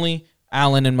is only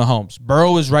Allen and Mahomes.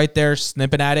 Burrow is right there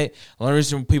snipping at it. The only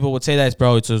reason people would say that is,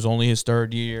 bro, it's only his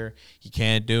 3rd year. He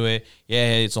can't do it.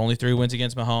 Yeah, it's only 3 wins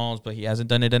against Mahomes, but he hasn't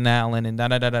done it in Allen and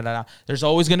da-da-da-da-da. There's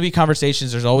always going to be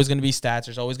conversations. There's always going to be stats.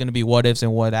 There's always going to be what ifs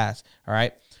and what as. All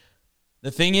right?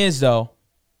 The thing is, though,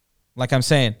 like I'm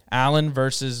saying, Allen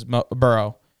versus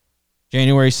Burrow,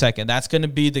 January 2nd. That's going to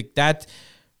be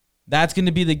That's going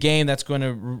to be the game that's going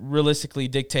to realistically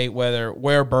dictate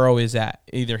where Burrow is at.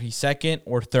 Either he's 2nd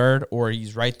or 3rd, or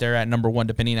he's right there at number 1,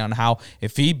 depending on how.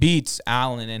 If he beats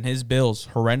Allen and his Bills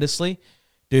horrendously,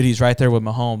 dude, he's right there with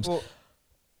Mahomes. Well,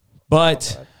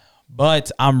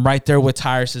 but I'm right there with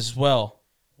Tyrus as well.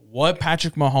 What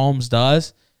Patrick Mahomes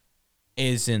does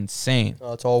is insane.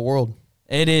 It's all world.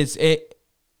 It is.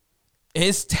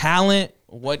 his talent,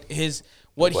 what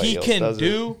he can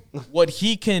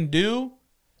do,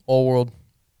 all world,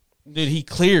 dude, he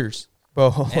clears.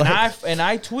 bro. And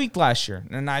I tweaked last year,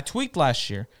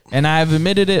 and I've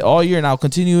admitted it all year, and I'll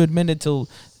continue to admit it till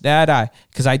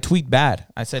because I tweaked bad.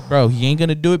 I said, bro, he ain't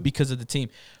gonna do it because of the team.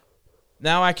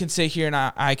 Now I can sit here and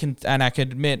I can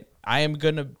admit I am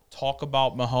gonna talk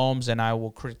about Mahomes, and I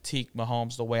will critique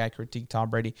Mahomes the way I critique Tom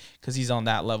Brady because he's on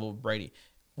that level of Brady.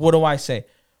 What do I say?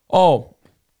 Oh,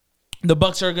 the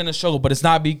Bucs are gonna struggle, but it's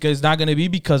not gonna be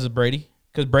because of Brady,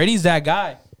 because Brady's that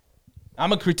guy. I'm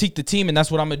going to critique the team, and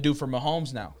that's what I'm going to do for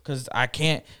Mahomes now because I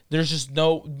can't – there's just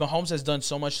no – Mahomes has done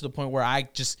so much to the point where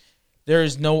there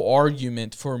is no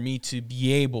argument for me to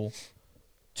be able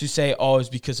to say, oh, it's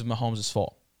because of Mahomes'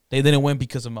 fault. They didn't win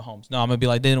because of Mahomes. No, I'm going to be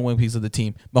like, they didn't win because of the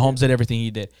team. Mahomes did everything he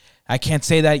did. I can't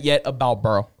say that yet about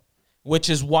Burrow, which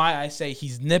is why I say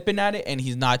he's nipping at it, and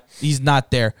he's not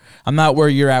there. I'm not where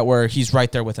you're at where he's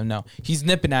right there with him. No, he's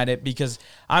nipping at it because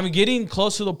I'm getting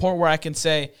close to the point where I can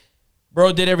say –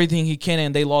 Burrow did everything he can,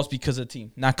 and they lost because of the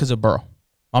team, not because of Burrow.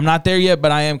 I'm not there yet, but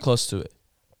I am close to it.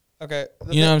 Okay.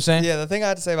 You know what I'm saying? Yeah, the thing I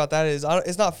have to say about that is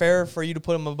it's not fair for you to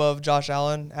put him above Josh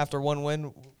Allen after one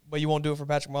win, but you won't do it for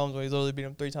Patrick Mahomes when he's literally beat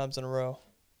him 3 times in a row.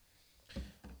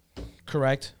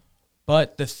 Correct.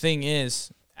 But the thing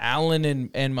is, Allen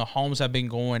and Mahomes have been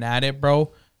going at it,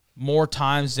 bro, more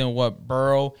times than what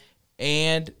Burrow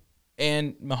and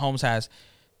Mahomes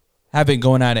have been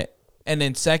going at it. And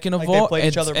then second of all, the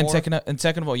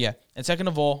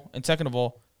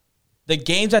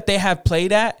games that they have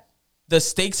played at, the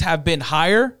stakes have been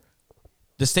higher.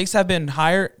 The stakes have been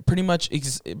higher, pretty much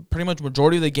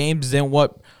majority of the games than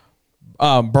what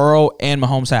Burrow and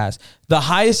Mahomes has. The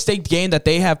highest staked game that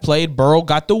they have played, Burrow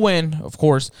got the win. Of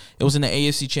course, it was in the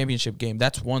AFC Championship game.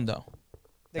 That's one though.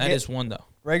 That is one though.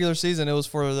 Regular season, it was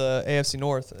for the AFC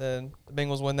North, and the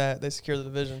Bengals win that. They secure the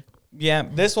division. Yeah,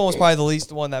 this one was probably the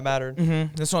least one that mattered.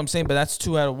 Mm-hmm. That's what I'm saying, but that's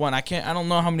 2 out of 1. I don't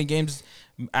know how many games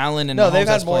Allen and no, Mahomes they've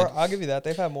had more. Played. I'll give you that.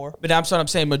 They've had more. But that's what I'm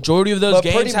saying. Majority of those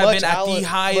games have been at the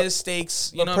highest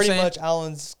stakes. You know what I'm saying? Pretty much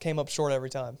Allen's came up short every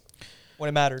time when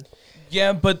it mattered.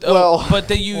 Yeah, but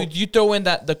then you throw in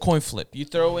the coin flip. You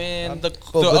throw in the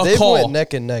they call. went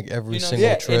neck and neck every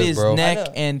single trip, it is bro. neck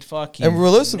and fucking. And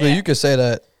realistically, you could say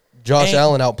that Josh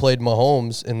Allen outplayed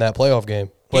Mahomes in that playoff game.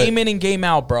 Game in and game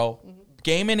out, bro.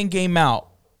 Game in and game out.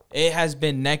 It has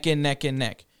been neck and neck and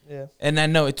neck. Yeah. And I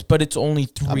know it's only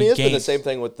 3 games. I mean, it's been the same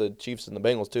thing with the Chiefs and the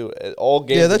Bengals, too. All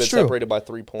games have been separated by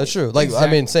 3 points. That's true. Like,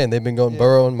 exactly. They've been going,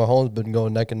 Burrow and Mahomes been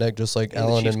going neck and neck just like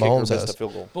Allen and Mahomes has.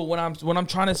 But what I'm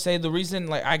trying to say, the reason,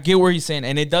 like, I get where he's saying,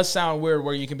 and it does sound weird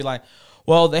where you can be like,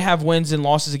 well, they have wins and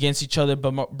losses against each other,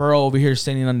 but Burrow over here is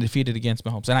standing undefeated against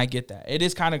Mahomes. And I get that. It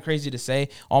is kind of crazy to say.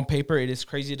 On paper, it is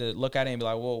crazy to look at it and be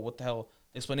like, whoa, what the hell?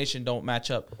 The explanation don't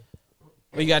match up.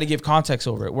 But you got to give context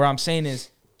over it. Where I'm saying is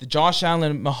the Josh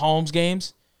Allen and Mahomes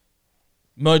games,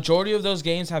 majority of those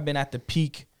games have been at the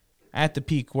peak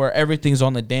where everything's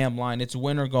on the damn line. It's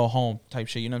win or go home type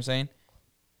shit. You know what I'm saying?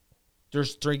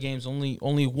 There's 3 games. Only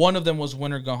one of them was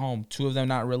win or go home. 2 of them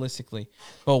not realistically.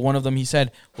 But one of them, he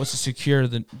said, was to secure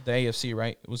the AFC,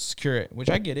 right? It was to secure it, which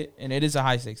I get it. And it is a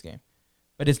high-stakes game.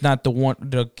 But it's not the win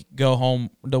or go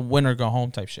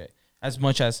home type shit as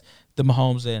much as the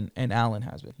Mahomes and Allen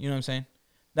has been. You know what I'm saying?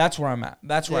 That's where I'm at.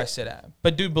 That's where I sit at.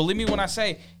 But, dude, believe me when I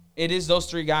say it is those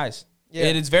 3 guys. Yeah.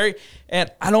 It is very – and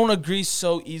I don't agree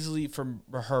so easily from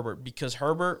Herbert because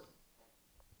Herbert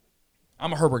 –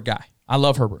 I'm a Herbert guy. I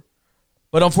love Herbert.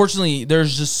 But, unfortunately,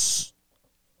 there's just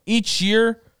 – each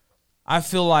year, I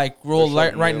feel like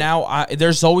right now,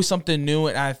 there's always something new,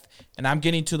 and I'm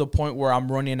getting to the point where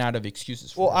I'm running out of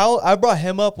excuses for it. I brought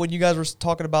him up when you guys were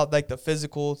talking about like the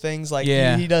physical things. Like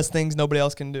he does things nobody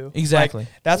else can do. Exactly.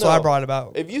 Like, that's what I brought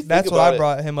about. If you think that's what I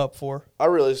brought him up for. I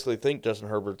realistically think Justin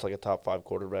Herbert's like a top 5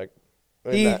 quarterback.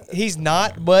 He's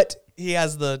not, but he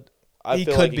has the. I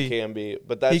feel like he can be,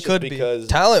 but that's just because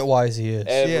talent-wise he is.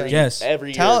 Every year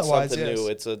it's something new.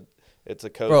 It's a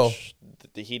coach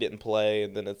that he didn't play,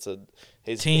 and then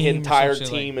his entire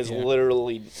team is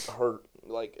literally hurt.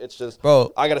 Like, it's just,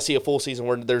 bro, I got to see a full season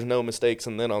where there's no mistakes,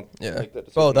 and then I'll make that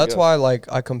decision. Bro, that's why, like,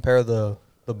 I compare the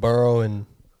Burrow and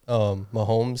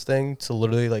Mahomes thing to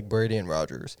literally, like, Brady and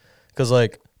Rodgers. Because,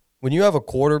 like, when you have a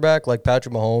quarterback like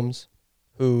Patrick Mahomes,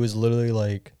 who is literally,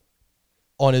 like,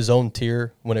 on his own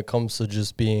tier when it comes to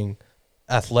just being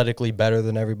athletically better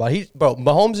than everybody.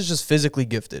 Mahomes is just physically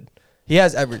gifted. He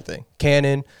has everything.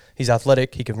 Cannon, he's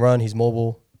athletic, he can run, he's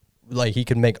mobile. Like, he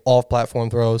can make off-platform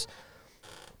throws.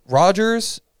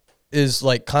 Rodgers is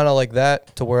like kind of like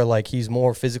that to where like he's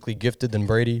more physically gifted than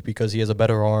Brady because he has a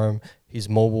better arm. He's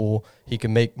mobile. He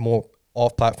can make more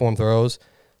off-platform throws.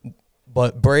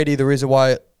 But Brady, the reason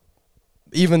why,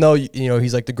 even though,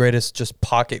 he's like the greatest just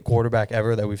pocket quarterback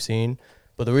ever that we've seen,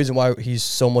 but the reason why he's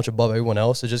so much above everyone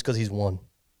else is just because he's won.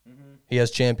 Mm-hmm. He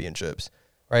has championships,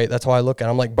 right? That's why I look at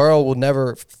him. I'm like, Burrow will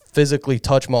never physically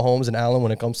touch Mahomes and Allen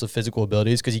when it comes to physical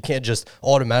abilities because you can't just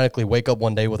automatically wake up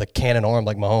one day with a cannon arm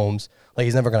like Mahomes. Like,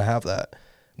 he's never going to have that.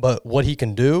 But what he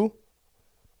can do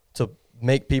to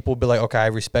make people be like, okay, I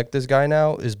respect this guy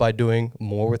now, is by doing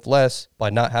more with less, by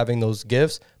not having those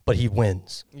gifts, but he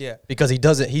wins. Yeah. Because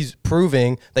he's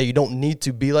proving that you don't need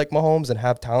to be like Mahomes and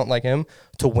have talent like him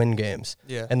to win games.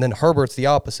 Yeah. And then Herbert's the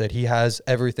opposite. He has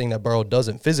everything that Burrow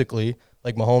doesn't physically,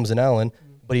 like Mahomes and Allen,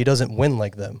 but he doesn't win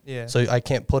like them. Yeah. So I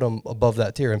can't put him above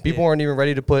that tier. And people aren't even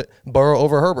ready to put Burrow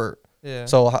over Herbert. Yeah.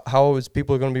 So how is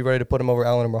people going to be ready to put him over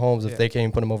Allen and Mahomes if they can't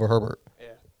even put him over Herbert? Yeah.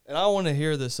 And I want to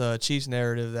hear this Chiefs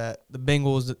narrative that the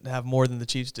Bengals have more than the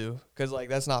Chiefs do, because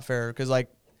that's not fair. Because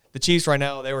the Chiefs right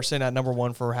now, they were sitting at number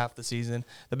 1 for half the season.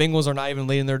 The Bengals are not even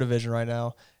leading their division right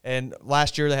now. And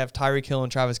last year they have Tyreek Hill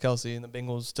and Travis Kelce, and the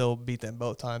Bengals still beat them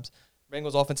both times.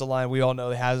 Bengals offensive line, we all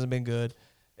know it hasn't been good.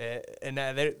 And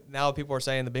now people are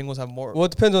saying the Bengals have more. Well,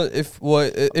 it depends on if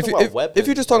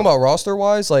you're just talking about roster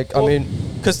wise,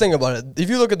 because think about it. If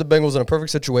you look at the Bengals in a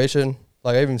perfect situation,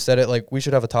 like I even said it, like we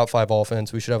should have a top 5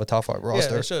 offense, we should have a top 5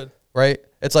 roster. Yeah, they should. Right?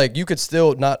 It's like you could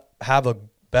still not have a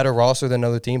better roster than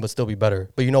another team, but still be better.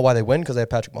 But you know why they win? Because they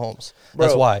have Patrick Mahomes.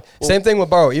 That's why. Well, same thing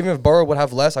with Burrow. Even if Burrow would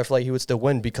have less, I feel like he would still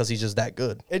win because he's just that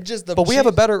good. But we have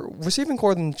a better receiving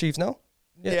core than the Chiefs now.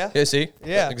 Yeah. Yeah. See.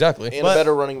 Yeah. Exactly. And a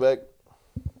better running back.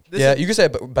 You could say a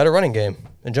better running game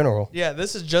in general. Yeah,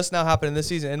 this is just now happening this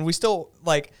season, and we still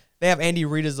they have Andy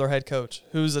Reid as their head coach,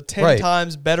 who's a 10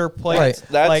 times better player. Right,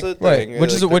 that's the thing.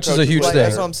 Which is a huge thing.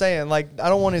 That's what I'm saying. I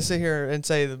don't want to sit here and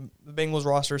say the Bengals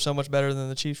roster is so much better than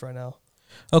the Chiefs right now.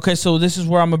 Okay, so this is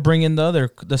where I'm gonna bring in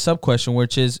the sub question,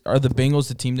 which is, are the Bengals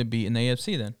the team to beat in the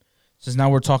AFC then? Since now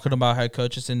we're talking about head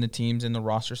coaches and the teams and the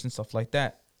rosters and stuff like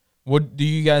that. What do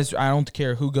you guys? I don't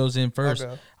care who goes in first.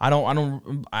 Okay.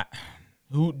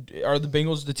 Who are the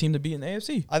Bengals the team to beat in the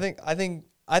AFC?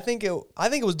 I think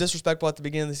it was disrespectful at the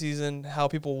beginning of the season how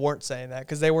people weren't saying that,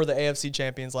 because they were the AFC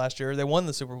champions last year. They won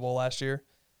the Super Bowl last year.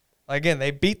 Again,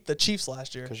 they beat the Chiefs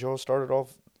last year. Because y'all started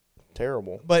off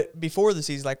terrible. But before the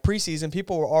season, preseason,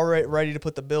 people were already ready to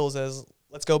put the Bills as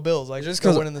let's go Bills. Just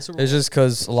winning the Super Bowl. It's just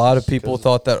because a lot of people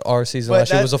thought that our season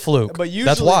last year was a fluke. But usually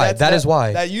that's why. That is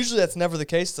why. That's never the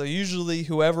case. So usually,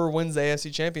 whoever wins the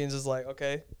AFC champions is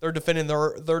okay, they're defending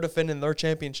their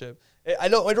championship. I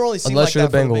don't really see unless you're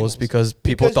the Bengals, because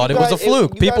people thought it was a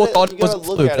fluke. People thought it was a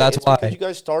fluke. That's why. You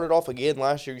guys started off again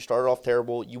last year. You started off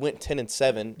terrible. You went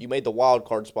 10-7. You made the wild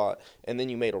card spot, and then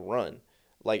you made a run.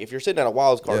 If you're sitting at a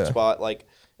wild card spot,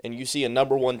 and you see a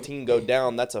number 1 team go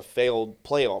down, that's a failed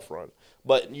playoff run.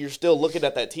 But you're still looking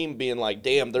at that team being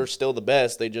damn, they're still the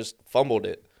best. They just fumbled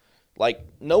it.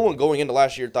 No one going into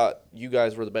last year thought you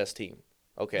guys were the best team.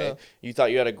 Okay, yeah. You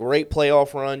thought you had a great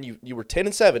playoff run. You were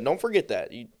 10-7. Don't forget that.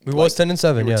 We was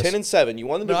 10-7. You were 10-7. You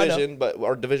won the division, but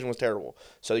our division was terrible.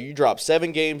 So you dropped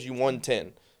 7 games. You won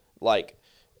 10.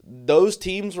 Those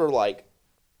teams were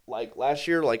last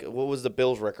year. What was the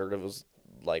Bills' record? It was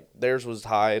theirs was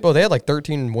high. Bro, they had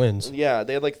 13 wins. Yeah,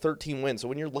 they had 13 wins. So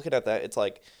when you're looking at that, it's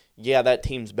yeah, that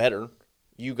team's better.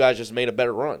 You guys just made a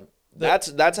better run.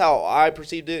 That's how I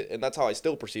perceived it, and that's how I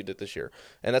still perceived it this year.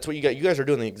 And that's what you got. You guys are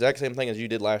doing the exact same thing as you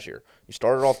did last year. You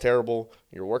started off terrible.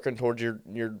 You're working towards your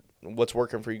what's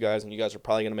working for you guys, and you guys are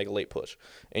probably going to make a late push.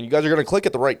 And you guys are going to click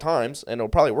at the right times, and it'll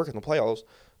probably work in the playoffs.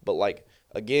 But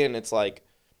again, it's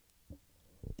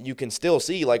you can still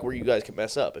see where you guys can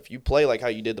mess up. If you play how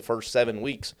you did the first 7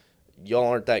 weeks, y'all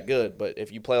aren't that good. But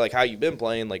if you play how you've been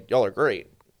playing, y'all are great.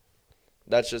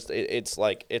 That's just it's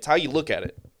how you look at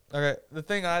it. Okay, the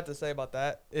thing I have to say about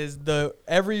that is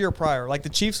every year prior, the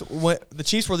Chiefs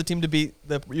were the team to beat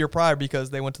the year prior because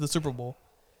they went to the Super Bowl.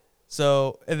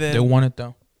 So and then they won it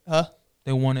though. Huh?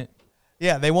 They won it.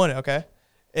 Yeah, they won it. Okay,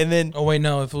 and then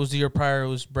no, if it was the year prior, it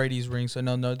was Brady's ring. So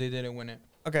no, they didn't win it.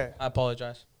 Okay, I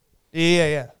apologize.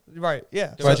 Yeah, right,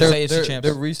 yeah. Right,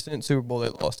 their recent Super Bowl they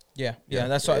lost. Yeah.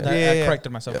 That's why I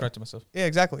corrected myself. Yeah,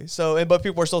 exactly. So, but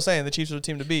people are still saying the Chiefs are the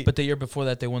team to beat. But the year before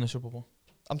that, they won the Super Bowl.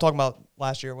 I'm talking about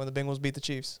last year when the Bengals beat the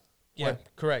Chiefs. Yeah,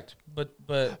 correct. But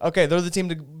okay, they're the team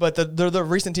they're the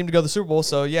recent team to go to the Super Bowl.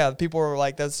 So yeah, people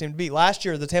are that's the team to beat. Last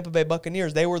year, the Tampa Bay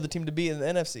Buccaneers, they were the team to beat in the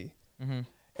NFC. Mm-hmm.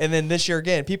 And then this year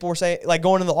again, people were saying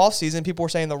going into the offseason, people were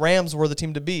saying the Rams were the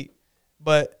team to beat.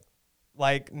 But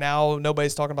now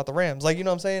nobody's talking about the Rams. You know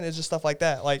what I'm saying? It's just stuff like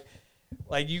that.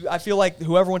 I feel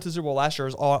whoever went to the Super Bowl last year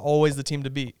is always the team to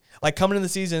beat. Coming in the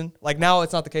season, now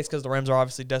it's not the case because the Rams are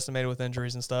obviously decimated with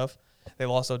injuries and stuff. They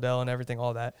lost Odell and everything,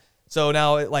 all that. So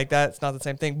now, that's not the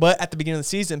same thing. But at the beginning of the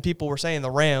season, people were saying the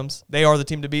Rams, they are the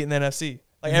team to beat in the NFC.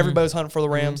 Like, everybody was hunting for the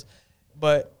Rams.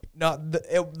 But not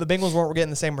the Bengals weren't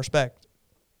getting the same respect.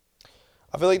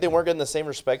 I feel like they weren't getting the same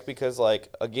respect because,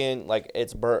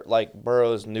 it's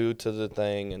Burrow's new to the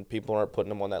thing, and people aren't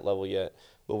putting him on that level yet.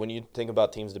 But when you think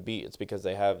about teams to beat, it's because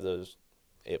they have those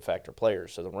it-factor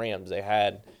players. So the Rams, they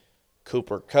had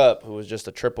Cooper Kupp, who was just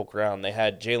a triple crown. They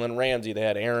had Jalen Ramsey. They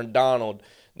had Aaron Donald.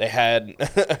 They had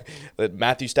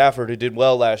Matthew Stafford, who did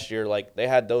well last year. Like, they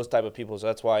had those type of people. So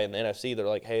that's why in the NFC, they're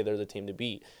like, hey, they're the team to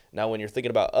beat. Now, when you're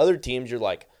thinking about other teams, you're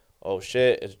like, oh,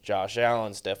 shit, it's Josh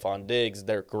Allen, Stephon Diggs.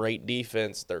 They're great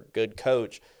defense. They're good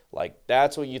coach. Like,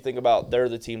 that's what you think about. They're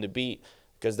the team to beat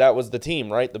because that was the team,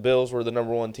 right? The Bills were the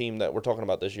number one team that we're talking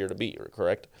about this year to beat,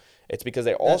 correct? It's because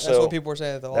they also – that's what people were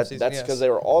saying the whole season, That's because they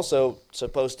were also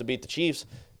supposed to beat the Chiefs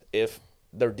if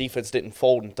their defense didn't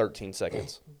fold in 13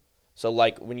 seconds. So,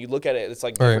 when you look at it, it's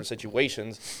like different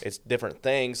situations. It's different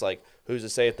things. Like, who's to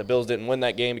say if the Bills didn't win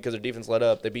that game because their defense let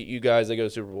up, they beat you guys, they go to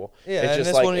the Super Bowl. Yeah, it's and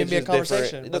just this wouldn't even be a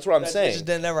conversation. That's what I'm saying. It just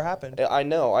didn't ever happen. I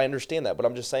know. I understand that. But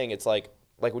I'm just saying it's like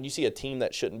when you see a team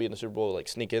that shouldn't be in the Super Bowl,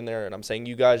 sneak in there, and I'm saying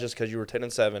you guys just because you were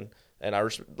 10-7, and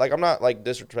I'm not,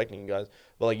 disrespecting you guys,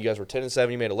 but, you guys were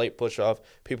 10-7, you made a late push-off.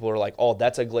 People are like, oh,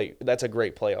 that's a great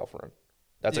playoff run.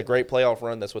 That's a great playoff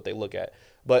run. That's what they look at.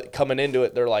 But coming into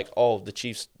it, they're like, oh, the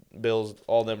Chiefs, Bills,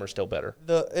 all of them are still better.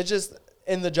 It's just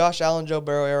in the Josh Allen, Joe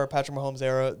Burrow era, Patrick Mahomes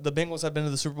era, the Bengals have been to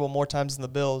the Super Bowl more times than the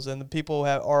Bills, and the people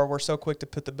were so quick to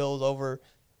put the Bills over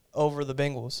the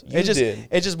Bengals.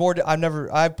 It's just more.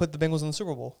 I put the Bengals in the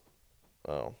Super Bowl.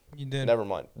 Oh, you did. Never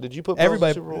mind. Did you put Bills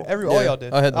everybody? in the Super Bowl? All y'all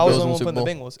did. I was the only one putting the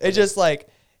Bengals. It's just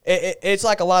it's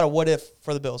like a lot of what if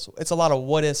for the Bills. It's a lot of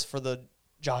what ifs for the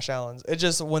Josh Allens. It's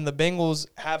just when the Bengals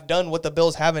have done what the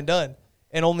Bills haven't done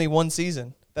in only one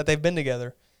season that they've been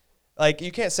together.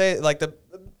 You can't say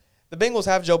the Bengals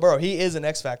have Joe Burrow. He is an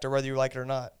X factor, whether you like it or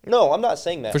not. No, I'm not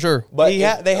saying that for sure. But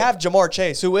they have Jamar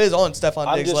Chase, who is on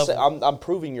Stephon Diggs' level. I'm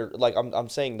proving I'm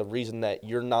saying the reason that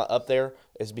you're not up there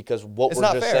is because we're just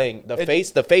fair. saying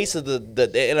the face of the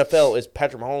NFL is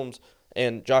Patrick Mahomes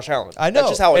and Josh Allen. I know.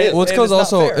 That's just how it is. Well,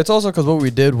 it's also because what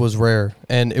we did was rare,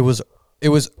 and it was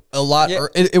a lot. Yeah.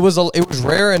 It was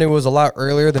rare, and it was a lot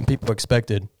earlier than people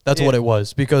expected. That's what it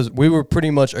was, because we were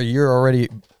pretty much a year already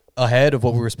ahead of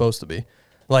what we were supposed to be.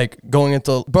 Going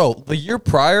into the year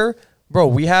prior,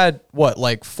 we had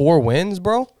 4 wins,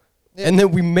 bro. Yeah. And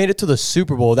then we made it to the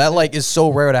Super Bowl. That is so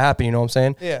rare to happen, you know what I'm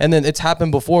saying? Yeah. And then it's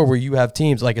happened before where you have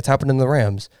teams it's happened in the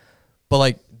Rams.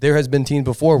 But there has been teams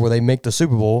before where they make the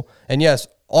Super Bowl, and yes,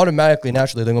 automatically,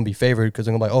 naturally, they're going to be favored because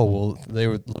they're going to be like, oh, well, they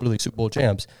were literally Super Bowl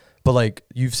champs. But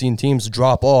you've seen teams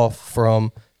drop off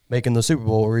from making the Super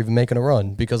Bowl or even making a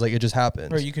run because it just happens.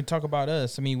 Right, you can talk about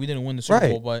us. I mean, we didn't win the Super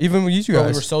Bowl, but even with you guys,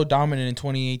 we were so dominant in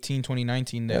 2018,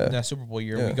 2019, that Super Bowl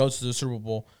year. Yeah. We go to the Super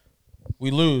Bowl, we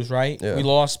lose, right? Yeah. We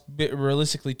lost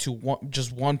realistically to one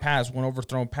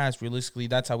overthrown pass. Realistically,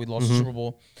 that's how we lost the Super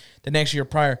Bowl. The next year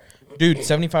prior, dude,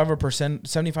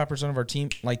 75% of our team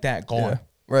gone. Yeah.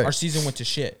 Right. Our season went to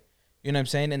shit. You know what I'm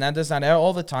saying? And that does not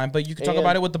all the time, but you can talk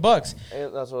about it with the Bucks.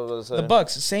 And that's what I was saying. The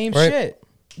Bucks, same shit.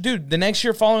 Dude, the next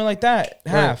year following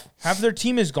half of their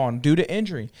team is gone due to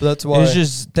injury. But that's why it's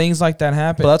just things like that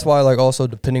happen. But that's why also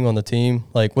depending on the team,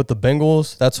 with the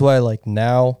Bengals, that's why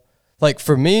now,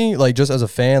 for me, just as a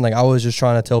fan, I was just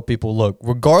trying to tell people, look,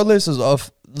 regardless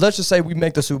of let's just say we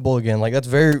make the Super Bowl again,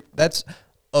 that's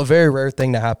a very rare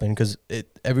thing to happen because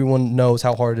everyone knows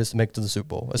how hard it is to make it to the Super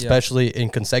Bowl, especially in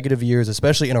consecutive years,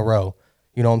 especially in a row.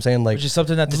 You know what I'm saying? Which is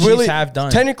something that the Chiefs have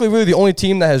done. Technically, really, the only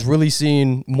team that has really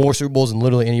seen more Super Bowls than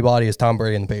literally anybody is Tom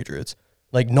Brady and the Patriots.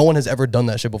 No one has ever done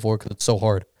that shit before because it's so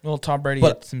hard. Well, Tom Brady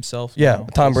himself. Yeah,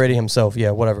 Tom Brady himself.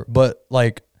 Yeah, whatever. But,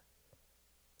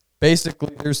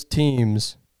 basically, there's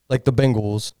teams like the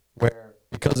Bengals where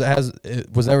because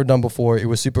it was never done before, it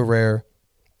was super rare.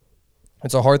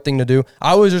 It's a hard thing to do.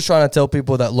 I was just trying to tell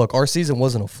people that, look, our season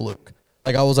wasn't a fluke.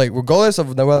 I was regardless of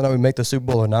whether or not we make the Super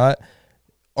Bowl or not,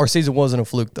 our season wasn't a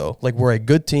fluke, though. We're a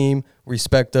good team.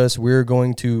 Respect us. We're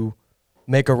going to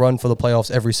make a run for the playoffs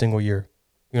every single year.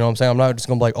 You know what I'm saying? I'm not just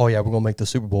going to be like, oh, yeah, we're going to make the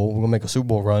Super Bowl. We're going to make a Super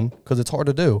Bowl run because it's hard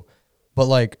to do.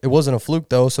 But, it wasn't a fluke,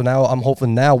 though. So now I'm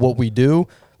hoping now what we do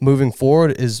moving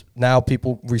forward is now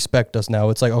people respect us now.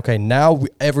 It's okay, now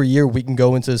every year we can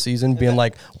go into the season being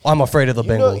I'm afraid of the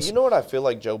Bengals. You know what I feel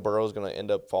like Joe Burrow is going to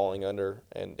end up falling under?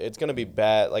 And it's going to be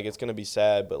bad. It's going to be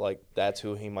sad, but, that's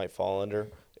who he might fall under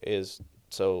is –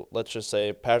 so let's just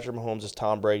say Patrick Mahomes is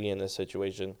Tom Brady in this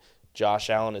situation. Josh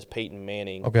Allen is Peyton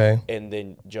Manning. Okay. And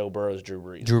then Joe Burrow is Drew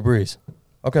Brees. Drew Brees.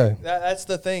 Okay. That's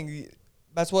the thing.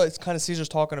 That's what it's kind of Caesar's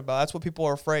talking about. That's what people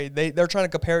are afraid. They're trying to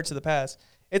compare it to the past.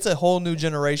 it's a whole new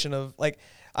generation of like.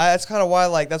 That's kind of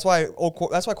why that's why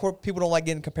people don't like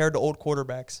getting compared to old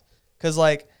quarterbacks because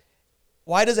like.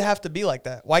 Why does it have to be like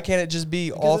that? Why can't it just be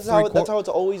because all three? That's how it's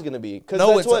always going to be.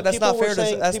 No, that's not fair to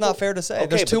say. That's not fair to say. Okay,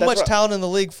 there's too much talent in the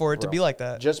league for it to be like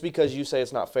that. Just because you say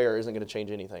it's not fair isn't going to change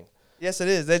anything. Yes, it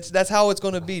is. That's how it's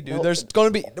going to be, dude. Well, There's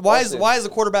going to be why is the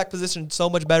quarterback position so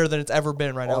much better than it's ever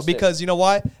been right now? Because you know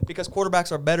why? Because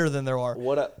quarterbacks are better than there are.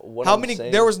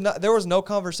 There was no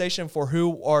conversation for who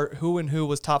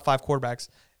was top 5 quarterbacks.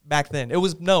 Back then, it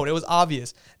was known. It was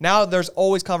obvious. Now there's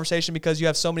always conversation because you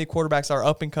have so many quarterbacks that are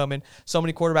up and coming, so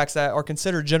many quarterbacks that are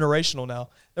considered generational now.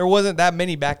 There wasn't that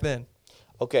many back then.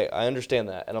 Okay, I understand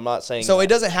that, and I'm not saying so. It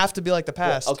doesn't have to be like the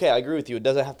past. Okay, I agree with you. It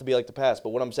doesn't have to be like the past. But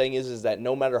what I'm saying is that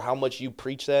no matter how much you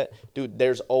preach that, dude,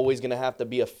 there's always going to have to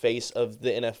be a face of the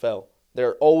NFL.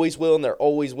 There always will, and there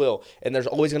always will. And there's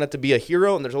always going to have to be a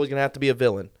hero, and there's always going to have to be a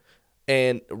villain.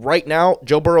 And right now,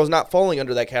 Joe Burrow is not falling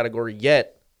under that category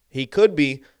yet. He could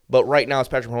be, but right now it's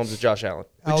Patrick Mahomes and Josh Allen.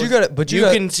 You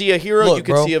can see a hero, you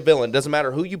can see a villain. Doesn't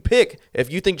matter who you pick. If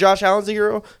you think Josh Allen's the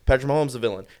hero, Patrick Mahomes is the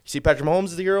villain. You see Patrick Mahomes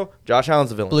is the hero, Josh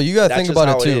Allen's the villain. Look, you got to think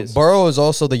about it too. Burrow is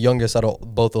also the youngest out of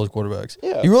both those quarterbacks.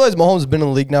 Yeah. You realize Mahomes has been in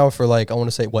the league now for I want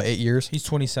to say 8 years? He's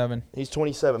 27. He's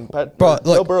 27.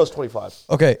 Joe Burrow's 25.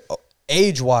 Okay,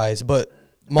 age-wise, but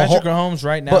Patrick Mahomes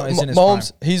right now is in his prime.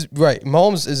 He's right.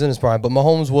 Mahomes is in his prime, but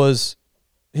Mahomes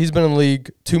he's been in the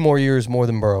league 2 more years more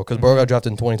than Burrow because Burrow got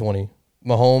drafted in 2020.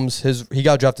 Mahomes, he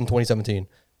got drafted in 2017,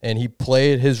 and he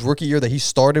played his rookie year that he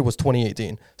started was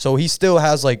 2018. So he still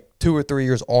has 2 or 3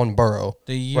 years on Burrow.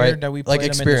 The year that we played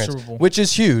him in the Super Bowl. Which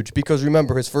is huge because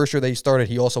remember, his first year that he started,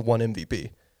 he also won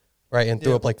MVP, right, and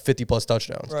threw up 50-plus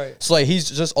touchdowns. Right. So he's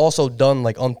just also done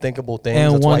unthinkable things.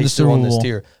 And that's why he's still on this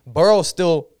tier. Burrow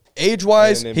still.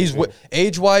 Age-wise, he's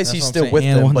still with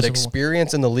them, but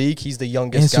experience in the league, he's the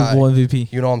youngest guy.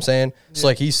 MVP. You know what I'm saying? Yeah. So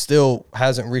he still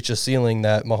hasn't reached a ceiling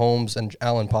that Mahomes and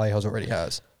Allen probably already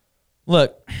has.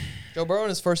 Look, Joe Burrow in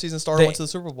his first season starter went to the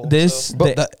Super Bowl.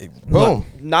 Boom.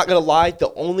 Not gonna lie,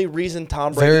 the only reason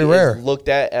Tom Brady is looked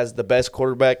at as the best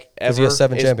quarterback ever is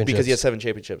because he has 7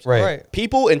 championships. Right.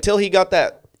 People until he got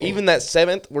that, even that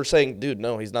 7th, were saying, "Dude,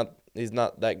 no, he's not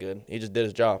that good. He just did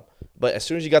his job." But as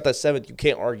soon as you got that 7th, you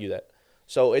can't argue that.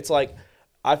 So it's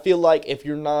I feel like if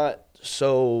you're not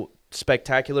so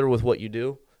spectacular with what you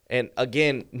do, and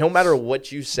again, no matter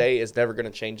what you say, it's never going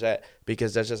to change that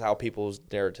because that's just how people's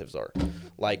narratives are.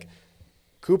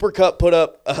 Cooper Kupp put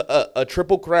up a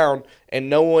triple crown, and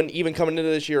no one, even coming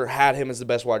into this year, had him as the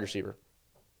best wide receiver.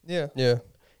 Yeah. Yeah.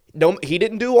 No, he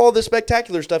didn't do all the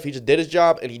spectacular stuff. He just did his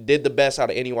job, and he did the best out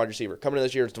of any wide receiver. Coming into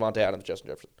this year, it's Devontae Adams, Justin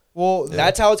Jefferson. Well,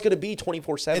 that's how it's going to be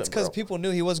 24/7. It's because people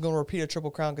knew he wasn't going to repeat a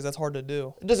triple crown because that's hard to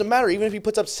do. It doesn't matter. Even if he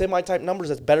puts up semi-type numbers,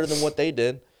 that's better than what they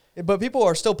did. But people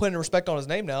are still putting respect on his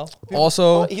name now.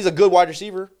 He's a good wide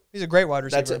receiver. He's a great wide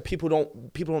receiver. People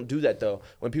don't do that though.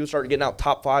 When people start getting out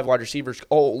top 5 wide receivers,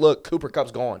 oh look, Cooper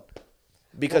Kupp's gone.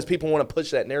 Because people want to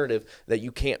push that narrative that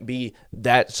you can't be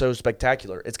that so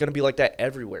spectacular. It's going to be like that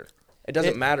everywhere. It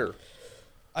doesn't matter.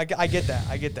 I get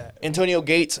that. Antonio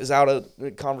Gates is out of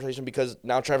the conversation because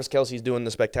now Travis Kelce's doing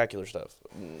the spectacular stuff.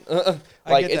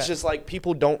 It's just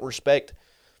people don't respect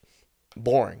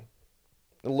boring.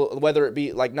 Whether it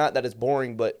be not that it's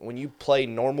boring, but when you play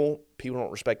normal, people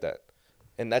don't respect that.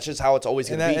 And that's just how it's always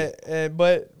going to be.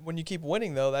 But when you keep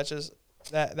winning, though, that's just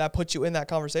that puts you in that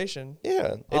conversation.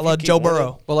 Yeah. I love Joe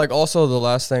Burrow. But also the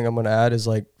last thing I'm going to add is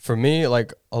for me, a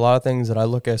lot of things that I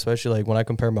look at, especially when I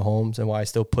compare Mahomes and why I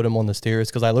still put him on this tier is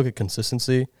because I look at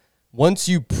consistency. Once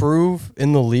you prove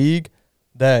in the league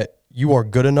that you are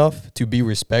good enough to be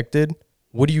respected,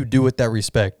 what do you do with that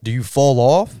respect? Do you fall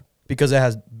off because it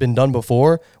has been done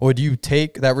before, or do you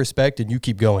take that respect and you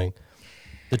keep going?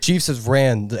 The Chiefs has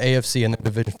ran the AFC and the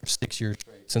division for 6 years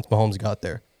straight since Mahomes got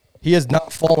there. He has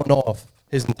not fallen off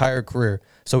his entire career.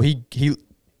 So he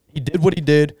did what he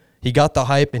did. He got the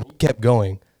hype and he kept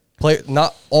going.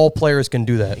 Not all players can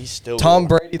do that. Tom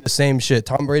Brady, the same shit.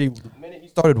 Tom Brady, the minute he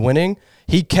started winning,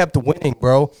 he kept winning,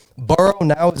 bro. Burrow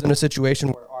now is in a situation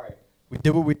where, all right, we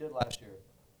did what we did last year.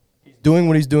 He's doing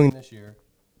what he's doing this year.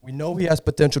 We know he has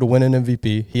potential to win an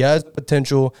MVP. He has the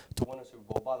potential to win a Super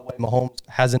Bowl. By the way, Mahomes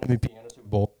has an MVP and a Super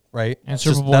Bowl, right? And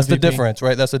Super Bowl that's MVP. The difference,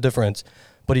 right? That's the difference.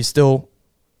 But he's still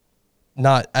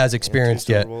not as experienced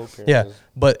yet. Yeah,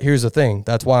 but here's the thing.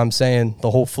 That's why I'm saying the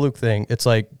whole fluke thing. It's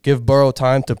give Burrow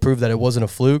time to prove that it wasn't a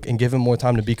fluke and give him more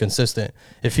time to be consistent.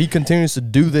 If he continues to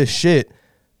do this shit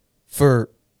for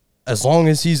as long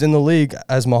as he's in the league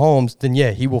as Mahomes, then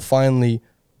yeah, he will finally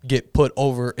get put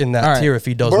over in that tier if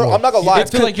he does more. I'm not gonna lie. I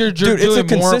feel like you're dude, doing it's a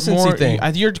consistency more, thing.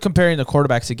 You're comparing the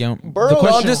quarterbacks again.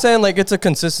 I'm just saying, like, it's a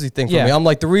consistency thing for me. I'm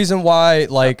like, the reason why,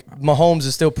 like, Mahomes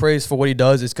is still praised for what he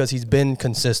does is because he's been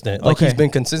consistent. Like, he's been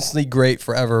consistently great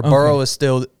forever. Okay. Burrow is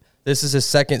still, this is his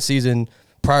second season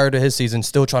prior to his season,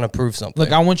 still trying to prove something.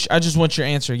 Look, I just want your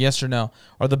answer, yes or no.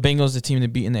 Are the Bengals the team to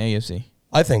beat in the AFC?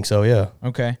 I think so, yeah.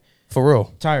 Okay. For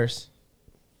real. Tyrus.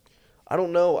 I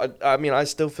don't know. I mean, I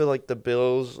still feel like the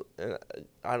Bills.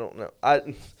 I don't know. I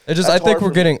think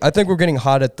we're getting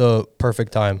hot at the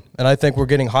perfect time, and I think we're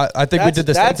getting hot. I think we did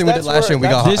the same thing we did last year. And we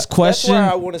got this hot. question. That's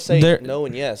where I want to say no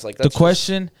and yes. Like that's the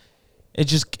question, it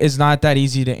just is not that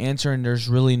easy to answer, and there's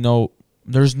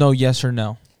no yes or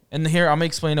no. And here I'm gonna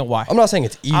explain it why. I'm not saying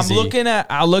it's easy.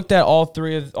 I looked at all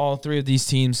three of these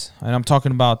teams, and I'm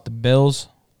talking about the Bills,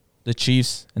 the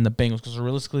Chiefs, and the Bengals, because they're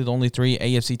realistically the only three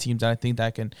AFC teams that I think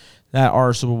that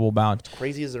are Super Bowl bound.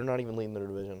 Crazy is they're not even leading their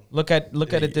division. Look at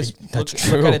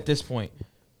it this point.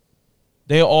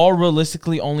 They all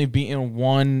realistically only beaten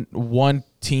one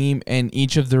team in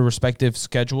each of their respective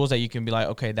schedules that you can be like,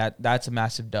 okay, that's a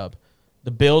massive dub.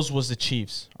 The Bills was the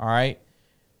Chiefs, all right?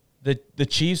 The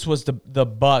Chiefs was the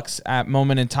Bucks at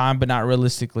moment in time, but not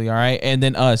realistically, all right? And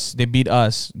then us. They beat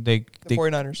us. The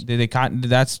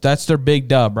 49ers. That's their big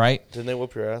dub, right? Didn't they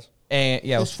whoop your ass? And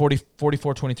yeah, it was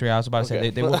 44-23. I was about to say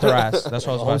they whooped their ass. That's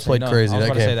what I was about to say. Played crazy. I was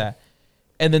about to say that.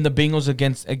 And then the Bengals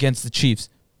against the Chiefs.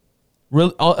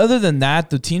 Other than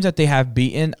that, the teams that they have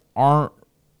beaten aren't.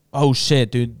 Oh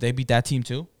shit, dude! They beat that team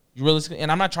too. You realistically,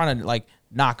 and I'm not trying to like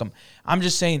knock them. I'm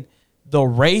just saying the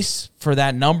race for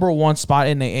that number one spot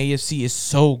in the AFC is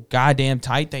so goddamn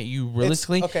tight that you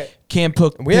realistically can't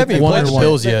put. We haven't even played the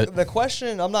Bills yet. The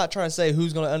question, I'm not trying to say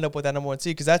who's going to end up with that number one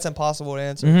seed because that's impossible to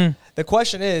answer. Mm-hmm. The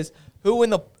question is who in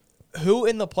the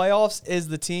playoffs is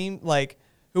the team like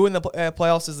who in the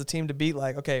playoffs is the team to beat?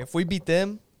 Like, okay, if we beat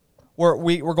them, we're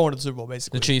going to the Super Bowl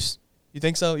basically. The Chiefs. You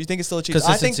think so? You think it's still the Chiefs?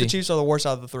 I think the Chiefs are the worst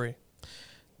out of the three.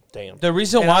 Damn. The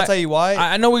reason why I'll tell you why.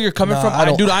 I know where you're coming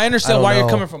from. Dude, I understand why you're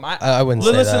coming from. I wouldn't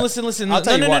say that. Listen. I'll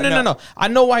tell you why. No. I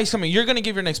know why he's coming. You're going to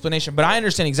give your explanation, but I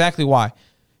understand exactly why.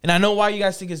 And I know why you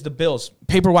guys think it's the Bills.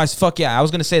 Paper-wise, fuck yeah. I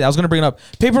was going to say that. I was going to bring it up.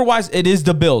 Paper-wise, it is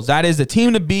the Bills. That is the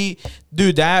team to beat.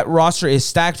 Dude, that roster is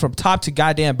stacked from top to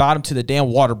goddamn bottom to the damn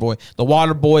water boy. The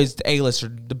water boy is the A-lister,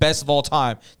 the best of all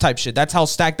time type shit. That's how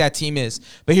stacked that team is.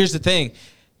 But here's the thing.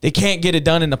 They can't get it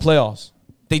done in the playoffs.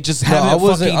 They just haven't I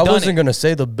wasn't going to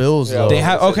say the Bills, though. They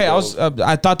have. Okay,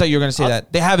 I thought that you were going to say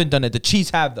that. They haven't done it. The Chiefs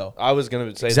have, though. I was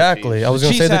going to say exactly. The Chiefs. I was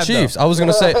going to say the Chiefs. I was going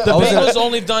to say the Bengals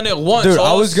only done it once. Dude,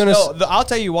 I was going to. I'll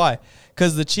tell you why.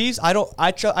 Because the Chiefs, I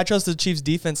trust the Chiefs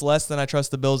defense less than I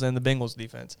trust the Bills and the Bengals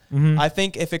defense. Mm-hmm. I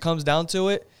think if it comes down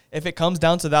to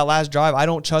that last drive, I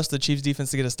don't trust the Chiefs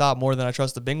defense to get a stop more than I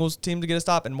trust the Bengals team to get a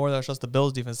stop and more than I trust the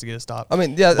Bills defense to get a stop. I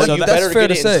mean, yeah, that's fair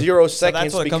to say. 0 seconds. So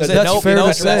that's what because that's fair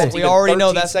to say. We already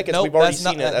know that's seconds. We've already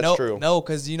seen it. That's true. No,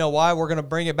 because you know why? We're gonna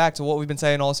bring it back to what we've been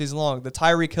saying all season long: the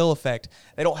Tyreek Hill effect.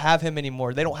 They don't have him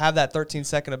anymore. They don't have that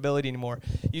 13-second ability anymore.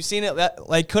 You've seen it. That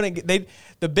like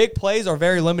the big plays are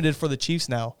very limited for the Chiefs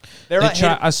now.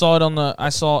 I saw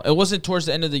it it wasn't towards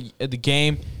the end of the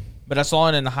game. But I saw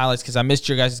it in the highlights because I missed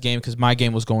your guys' game because my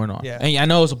game was going on. Yeah. And I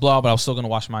know it was a blowout, but I was still going to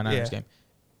watch my Niners game.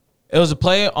 It was a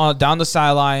play down the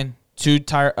sideline to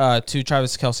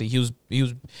Travis Kelce.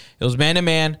 It was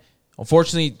man-to-man.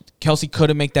 Unfortunately, Kelce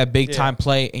couldn't make that big-time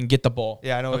play and get the ball.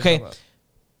 Yeah, I know what okay?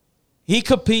 you're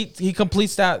talking about. He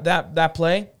completes that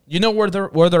play. You know where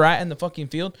they're at in the fucking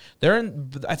field?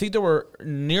 I think they were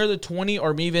near the 20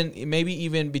 or maybe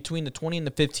even between the 20 and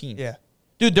the 15. Yeah.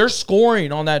 Dude, they're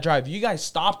scoring on that drive. You guys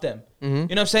stop them. Mm-hmm. You know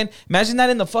what I'm saying? Imagine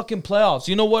that in the fucking playoffs.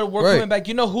 You know what? We're coming back.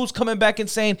 You know who's coming back and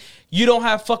saying, you don't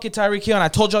have fucking Tyreek Hill, and I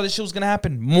told y'all this shit was going to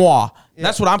happen? Moi. Yeah.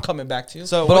 That's what I'm coming back to.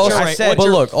 So,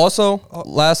 look, also,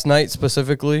 last night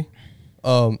specifically,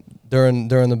 during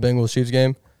the Bengals-Chiefs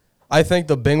game, I think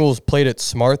the Bengals played it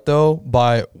smart, though,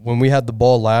 by when we had the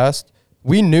ball last,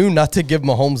 we knew not to give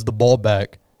Mahomes the ball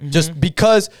back. Mm-hmm. Just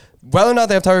because – whether or not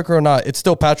they have Tyreek or not, it's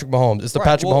still Patrick Mahomes. It's the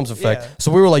Patrick Mahomes effect. Yeah.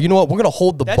 So we were like, you know what? We're going to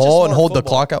hold the ball and hold the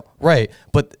clock out. Right.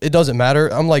 But it doesn't matter.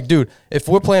 I'm like, dude, if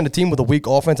we're playing a team with a weak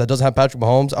offense that doesn't have Patrick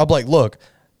Mahomes, I'm like, look,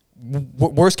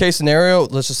 worst case scenario,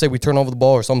 let's just say we turn over the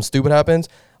ball or something stupid happens.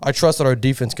 I trust that our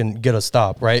defense can get a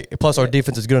stop, right? Plus, our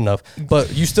defense is good enough.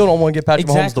 But you still don't want to get Patrick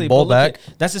Mahomes the ball back.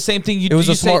 That's the same thing you do. It was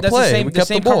a smart play. The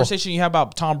same conversation you have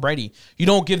about Tom Brady. You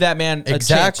don't give that man a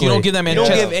chance. You don't give that man a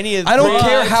chance. Give any of I don't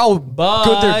care how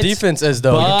good their defense is,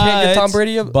 though. You can't give Tom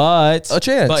Brady a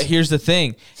chance. But here's the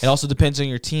thing. It also depends on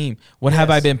your team. What have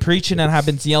I been preaching and have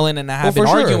been yelling and I have been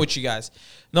arguing with you guys?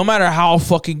 No matter how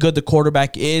fucking good the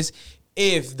quarterback is,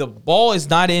 if the ball is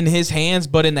not in his hands,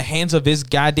 but in the hands of his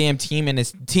goddamn team and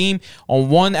his team on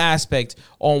one aspect,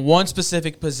 on one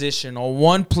specific position, on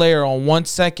one player, on 1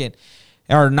 second,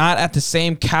 are not at the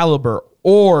same caliber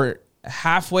or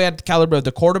halfway at the caliber of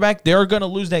the quarterback, they're going to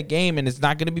lose that game, and it's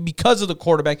not going to be because of the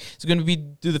quarterback. It's going to be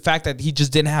due to the fact that he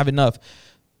just didn't have enough.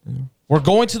 We're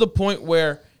going to the point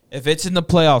where if it's in the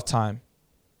playoff time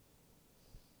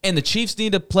and the Chiefs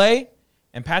need to play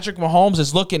and Patrick Mahomes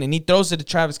is looking and he throws it to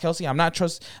Travis Kelce, I'm not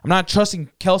trusting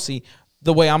Kelce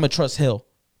the way I'm going to trust Hill.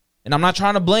 And I'm not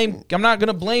going to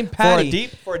blame Patty.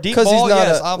 For a deep ball,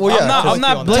 yes. I'm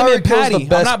not blaming Patty.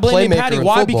 I'm not blaming Patty.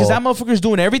 Why? Because that motherfucker's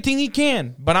doing everything he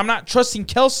can. But I'm not trusting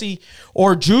Kelce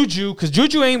or Juju because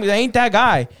Juju ain't that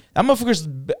guy. That motherfucker's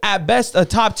at best a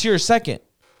top tier second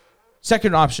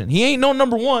option. He ain't no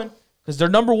number one because their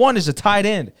number one is a tight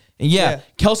end. And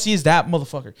Kelce is that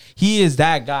motherfucker. He is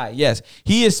that guy. Yes,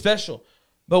 he is special.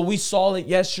 But we saw it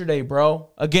yesterday, bro,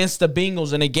 against the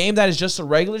Bengals in a game that is just a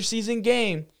regular season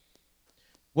game.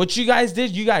 What you guys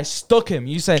did, you guys stuck him.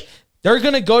 You said they're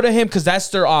going to go to him because that's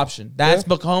their option. That's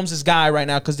Mahomes' guy right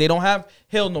now because they don't have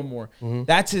Hill no more. Mm-hmm.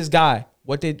 That's his guy.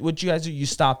 What you guys do, you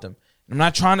stopped him. I'm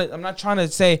not trying to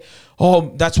say,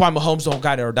 oh, that's why Mahomes don't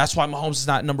got it or that's why Mahomes is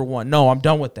not number one. No, I'm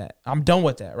done with that.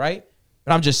 Right?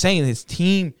 But I'm just saying his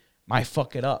team might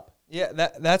fuck it up. Yeah,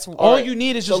 that's all you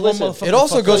need is just one motherfucker. It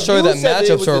also goes to show that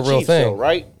matchups are a real thing,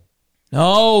 right?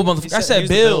 No, motherfucker. I said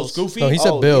Bills. Goofy. No, he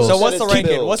said Bills. So what's the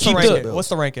ranking? What's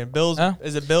the ranking? Bills? Huh?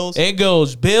 Is it Bills? It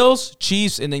goes Bills,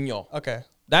 Chiefs, and then y'all. Okay.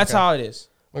 That's how it is.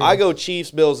 Okay. I go Chiefs,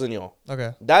 Bills, and y'all.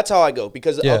 Okay. That's how I go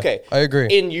because, I agree.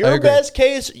 In your best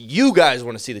case, you guys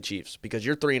want to see the Chiefs because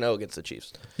you're 3-0 against the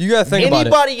Chiefs. You got to think about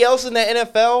it. Anybody else in the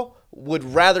NFL would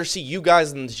rather see you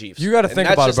guys than the Chiefs. You got to think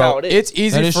about it, bro. It's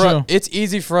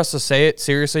easy for us to say it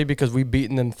seriously because we've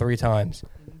beaten them 3 times.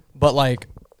 But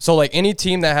any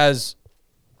team that has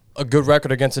a good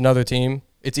record against another team,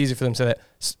 it's easy for them to say that.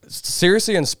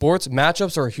 Seriously, in sports,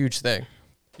 matchups are a huge thing.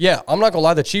 Yeah, I'm not going to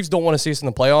lie. The Chiefs don't want to see us in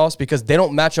the playoffs because they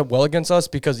don't match up well against us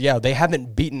because, they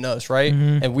haven't beaten us, right?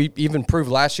 Mm-hmm. And we even proved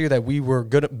last year that we were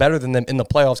better than them in the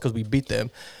playoffs because we beat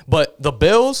them. But the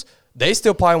Bills, they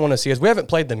still probably want to see us. We haven't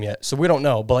played them yet, so we don't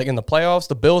know. But, in the playoffs,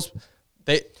 the Bills,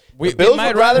 the Bills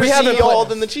would rather see y'all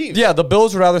than the Chiefs. Yeah, the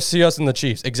Bills would rather see us than the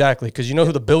Chiefs. Exactly, because you know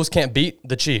who the Bills can't beat?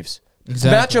 The Chiefs.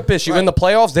 Exactly. Matchup issue in the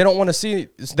playoffs. They don't want to see.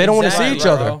 They don't want to see each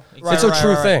other. It's a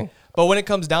true thing. But when it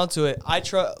comes down to it, I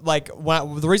trust.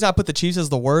 The reason I put the Chiefs as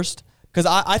the worst because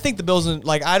I think the Bills and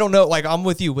I don't know. I'm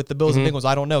with you with the Bills and Bengals.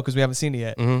 I don't know because we haven't seen it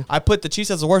yet. Mm-hmm. I put the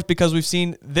Chiefs as the worst because we've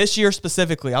seen this year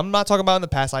specifically. I'm not talking about in the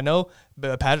past. I know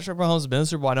Patrick Mahomes has been in the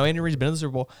Super Bowl. I know Andy Reid's been in the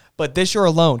Super Bowl. But this year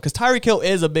alone, because Tyreek Hill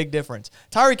is a big difference.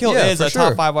 Tyreek Hill is a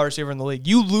top 5 wide receiver in the league.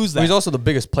 You lose that. Well, he's also the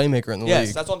biggest playmaker in the league.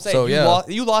 Yes, that's what I'm saying. So,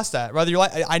 you lost that. Whether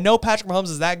I know Patrick Mahomes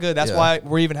is that good. That's why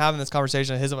we're even having this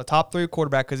conversation. He's a top 3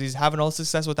 quarterback because he's having all the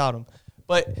success without him.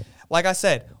 But like I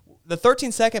said, the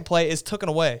 13-second play is taken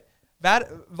away.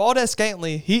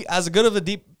 Valdez-Scantling, he as good of a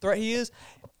deep threat he is,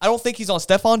 I don't think he's on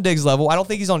Stephon Diggs' level. I don't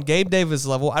think he's on Gabe Davis'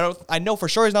 level. I know for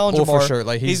sure he's not on Jamar. For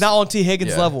sure, he's not on T.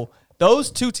 Higgins' level.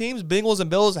 Those 2 teams, Bengals and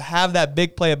Bills, have that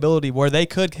big playability where they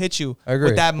could hit you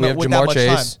with that we have with Jamar that much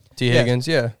Chase, time. T. Higgins,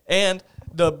 And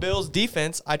the Bills'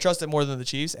 defense, I trust it more than the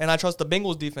Chiefs, and I trust the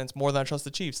Bengals' defense more than I trust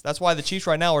the Chiefs. That's why the Chiefs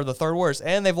right now are the 3rd worst,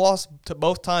 and they've lost to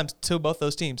both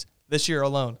those teams this year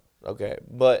alone. Okay,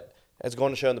 but it's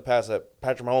going to show in the past that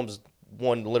Patrick Mahomes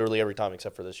won literally every time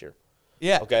except for this year.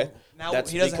 Yeah. Okay. Now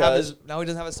he doesn't have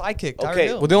a sidekick. Okay.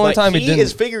 Hill. Well, the only time he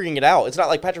is figuring it out. It's not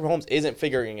like Patrick Mahomes isn't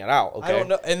figuring it out. Okay. I don't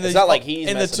know. It's not like he's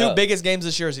in the 2 biggest games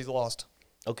this year he's lost.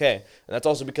 Okay, and that's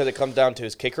also because it comes down to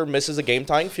his kicker misses a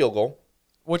game-tying field goal.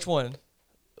 Which one?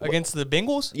 Against the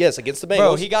Bengals? Yes, against the Bengals.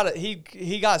 Bro,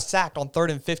 he got sacked on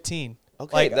 3rd and 15.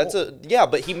 Okay,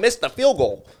 but he missed the field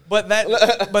goal. But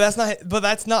that's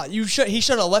not. He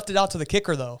shouldn't have left it out to the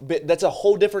kicker though. But that's a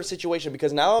whole different situation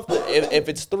because now if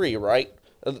it's 3, right,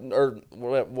 or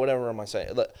whatever am I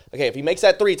saying? Okay, if he makes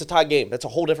that 3, it's a tie game. That's a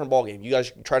whole different ball game. You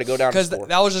guys try to go down because that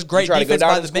was just great defense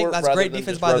by the Bengals. That's great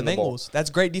defense by the Bengals.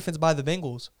 That's great defense by the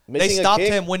Bengals. They stopped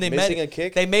him when they missing a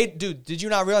kick. They made did you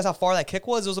not realize how far that kick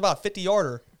was? It was about a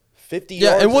 50-yarder. 50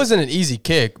 yards. Yeah, it wasn't an easy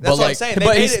kick. That's what I'm saying.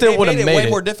 But he still would have made it. Way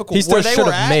more difficult. He still should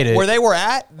have made it. Where they were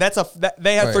at,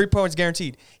 they had 3 points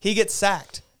guaranteed. He gets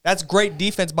sacked. That's great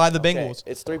defense by the Bengals.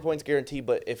 It's 3 points guaranteed,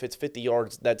 but if it's 50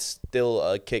 yards, that's still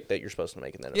a kick that you're supposed to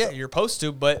make in the NFL. Yeah, you're supposed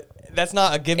to, but that's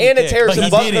not a gimme kick. It's Harrison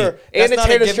Butker. And it's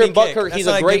Harrison Butker. He's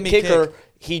a great kicker.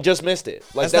 He just missed it.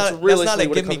 That's realistically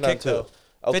what it comes down to.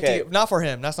 Okay. 50, not for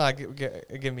him. That's not a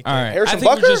give me kick. All right. Harrison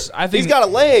Butker? He's got a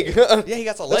leg. Yeah, he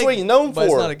got a leg. That's what he's known for. But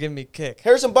it's not a give me kick.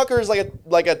 Harrison Butker is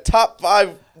like a top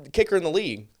 5 kicker in the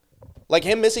league. Like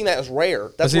him missing that is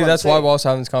rare. That's why we're also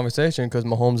having this conversation because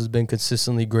Mahomes has been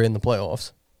consistently great in the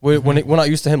playoffs. We're not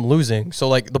used to him losing. So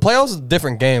like the playoffs is a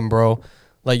different game, bro.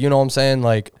 Like you know what I'm saying?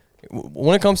 Like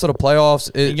when it comes to the playoffs,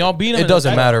 y'all beat him. It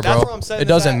doesn't matter, bro. That's what I'm saying. It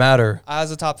doesn't matter.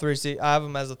 As a top 3 seed, I have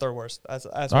him as the third worst. That's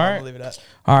what I'm gonna leave it at.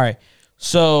 All right.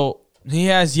 So he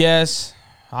has yes.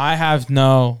 I have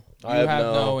no. I have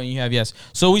no. And you have yes.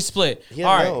 So we split. He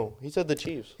All right. no. He said the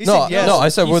Chiefs. Said yes. No. I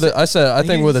said I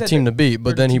think we're the team to beat.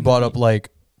 But the then he team brought to up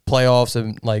like playoffs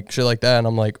and like shit like that, and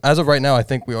I'm like, as of right now, I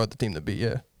think we are the team to beat.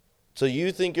 Yeah. So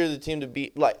you think you're the team to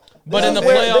beat? Like, but in the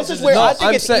playoffs, this is where I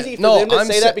think it's easy for them to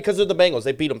say that because of the Bengals.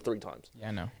 They beat them 3 times. Yeah,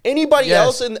 I know. Anybody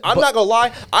else, and I'm not gonna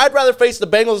lie, I'd rather face the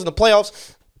Bengals in the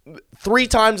playoffs 3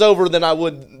 times over than I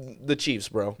would the Chiefs,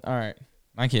 bro. All right.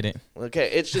 I get it. Okay,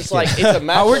 it's just like it's a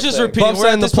match. We're just repeating. But I'm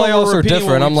saying the playoffs are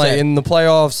different. I'm like in the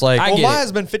playoffs, like mine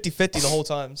has been 50-50 the whole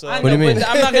time. So what do you mean?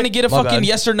 I'm not gonna get a fucking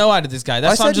yes or no out of this guy.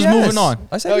 That's why I'm just moving on.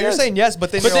 I said no, you're saying yes,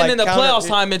 but then in the playoffs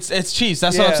time, it's Chiefs.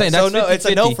 That's what I'm saying. So That's no, it's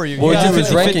a no for you. What Yeah. you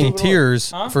was ranking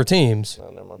tiers for teams.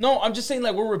 No, I'm just saying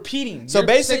like we're repeating. So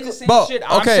basically,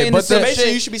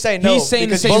 basically you should be saying no. He's saying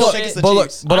the same shit.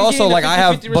 But also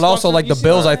like the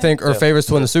Bills I think are favorites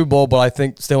to win the Super Bowl, but I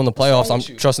think still in the playoffs I'm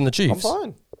trusting the Chiefs. I'm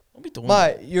fine.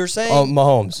 You're saying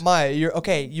Mahomes. You're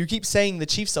okay. You keep saying the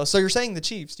Chiefs though, so you're saying the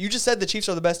Chiefs. You just said the Chiefs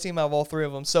are the best team out of all 3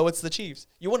 of them, so it's the Chiefs.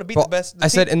 You want to beat the best. I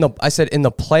said in the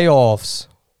playoffs.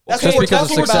 That's just what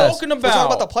because of we're success. talking about. We're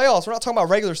talking about the playoffs. We're not talking about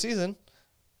regular season.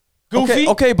 Goofy.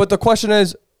 Okay, but the question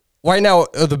is, right now,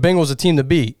 are the Bengals a team to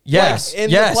beat? Yes, in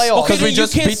the playoffs. because we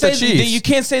just beat the Chiefs. You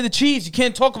can't say the Chiefs. You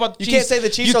can't talk about the Chiefs. You can't say the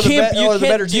Chiefs are the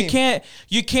better team.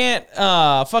 You can't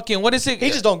fucking what is it? He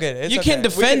just don't get it. You can't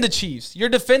defend the Chiefs. You're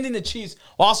defending the Chiefs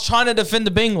whilst trying to defend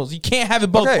the Bengals. You can't have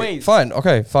it both ways. Fine.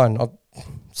 I'll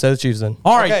say the Chiefs then.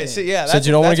 All right. Okay, so yeah, since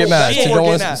you don't want to get mad. Since you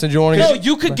don't want to No,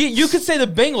 you could say the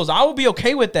Bengals. I will be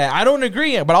okay with that. I don't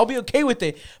agree, but I'll be okay with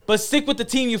it. But stick with the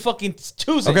team you fucking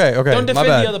choosing. Okay. Don't defend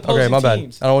the other opposing my bad.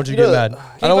 teams. I don't want you to get mad.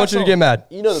 I don't want you to get mad.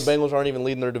 You know the Bengals aren't even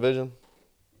leading their division.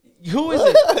 Who is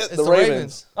it? It's the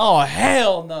Ravens. Oh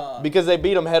hell no! Because they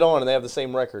beat them head on and they have the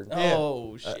same record.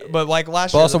 Oh shit! But like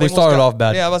last But year, also we started off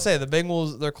bad. Yeah, I was about to say the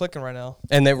Bengals they're clicking right now.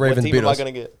 And the Ravens beat us. What team am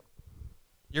I gonna get?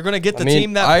 You're gonna get the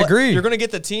team that I agree. You're gonna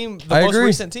get the most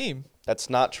recent team.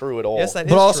 That's not true at all. Yes, that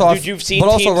is But also, true. Dude, you've seen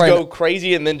teams go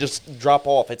crazy and then just drop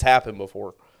off. It's happened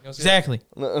before. Exactly.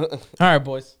 All right,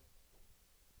 boys.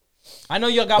 I know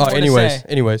y'all got more to say.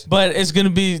 Anyways. But it's going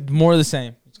to be more of the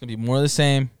same. It's going to be more of the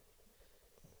same.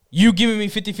 You giving me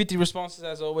 50-50 responses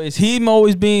as always. Him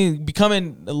always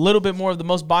becoming a little bit more of the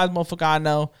most biased motherfucker I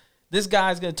know. This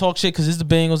guy's going to talk shit because it's the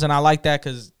Bengals, and I like that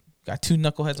because got 2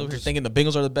 knuckleheads over here thinking the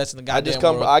Bengals are the best in the goddamn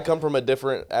world. I come from a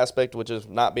different aspect, which is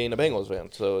not being a Bengals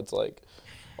fan. So it's like,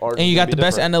 and you got the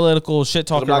best analytical shit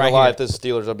talker right here. I'm not gonna lie, if this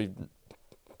Steelers, I'll be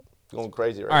going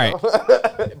crazy right now.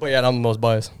 But yeah, I'm the most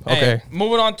biased. Hey, okay.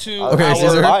 Moving on to I'm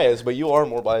more biased, but you are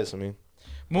more biased than me.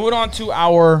 Moving on to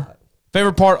our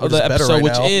favorite part of the episode,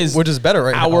 which is better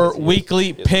right now. Our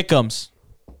weekly pick'ems.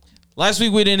 Last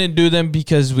week we didn't do them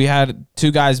because we had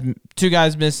two guys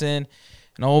missing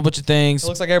and a whole bunch of things. It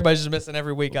looks like everybody's just missing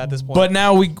every week at this point. But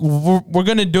now we're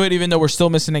gonna do it even though we're still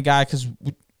missing a guy because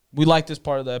we like this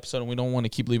part of the episode and we don't want to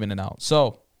keep leaving it out.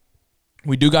 So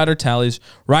we do got our tallies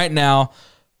right now.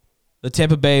 The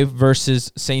Tampa Bay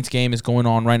versus Saints game is going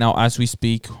on right now as we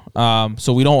speak.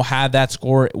 So we don't have that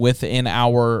score within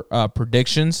our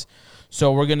predictions.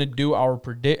 So we're gonna do our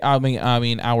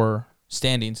our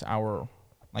standings, our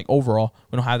overall.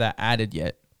 We don't have that added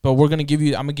yet, but I'm gonna give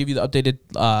you the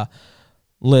updated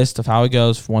list of how it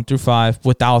goes 1 through 5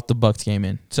 without the Bucs game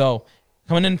in. So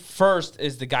coming in first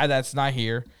is the guy that's not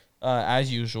here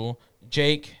as usual,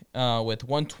 Jake with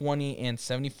 120 and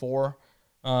 74.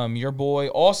 Your boy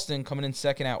Austin coming in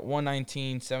second at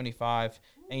 119.75,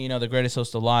 and the greatest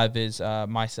host alive is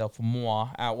myself,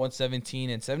 Moa, at 117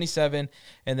 and 77,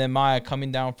 and then Maya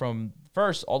coming down from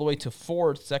first all the way to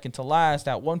fourth, second to last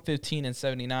at 115 and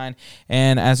 79.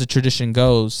 And as the tradition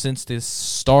goes, since this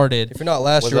started, if you're not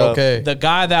last, you're okay. The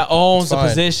guy that owns the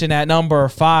position at number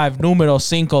 5, numero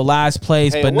 5, last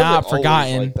place, but not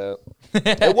forgotten.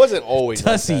 It wasn't always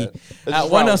Tussy like at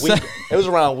 107. It was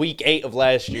around week 8 of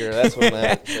last year. That's when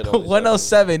that shit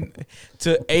 107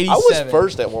 to 87. I was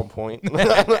first at one point.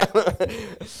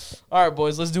 All right,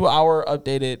 boys. Let's do our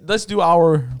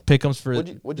pick'ems for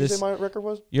What'd you say my record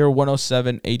was? You're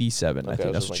 107.87. Okay, I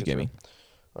think that's what you gave me.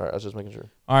 All right, I was just making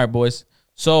sure. All right, boys.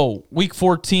 So week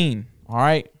 14. All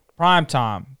right, prime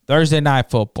time, Thursday night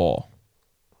football.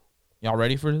 Y'all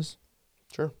ready for this?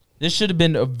 Sure. This should have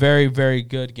been a very, very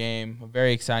good game, a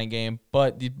very exciting game,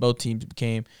 but both teams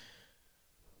became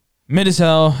Mid as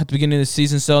hell at the beginning of the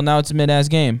season, so now it's a mid-ass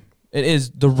game. It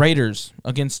is the Raiders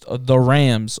against the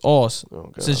Rams.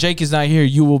 Since Jake is not here,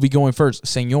 you will be going first,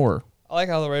 senor. I like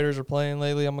how the Raiders are playing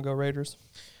lately. I'm going to go Raiders.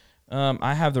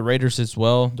 I have the Raiders as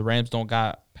well. The Rams don't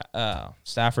got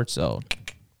Stafford, so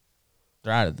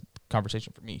they're out of the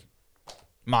conversation for me.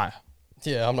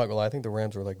 Yeah, I'm not gonna lie. I think the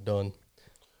Rams are like done.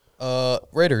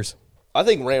 Raiders. I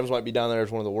think Rams might be down there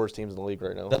as one of the worst teams in the league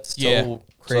right now. That's so Yeah.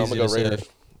 crazy. So I'm gonna go to Raiders. say.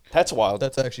 That's wild.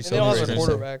 That's actually And so they don't crazy. have a to say.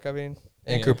 quarterback. I mean,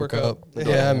 And Cooper Cup. Yeah.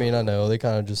 Yeah, I mean, I know they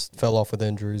kind of just fell off with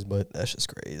injuries, but that's just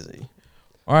crazy.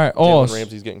 All right, Jalen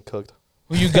Ramsey's getting cooked.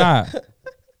 who you got?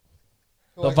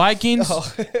 The Vikings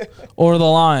Oh. or the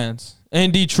Lions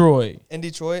in Detroit? In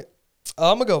Detroit,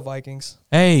 I'm going to go Vikings.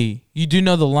 Hey, you do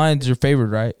know the Lions are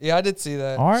favored, right? Yeah, I did see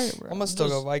that. All right, I'm going to still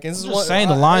go Vikings. just saying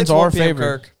the Lions it's 1 are p.m.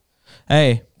 favored. Kirk.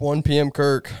 Hey, 1 p.m.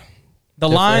 Kirk. the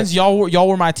Different. Lions, y'all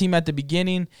were my team at the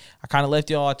beginning. I kind of left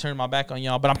y'all. I turned my back on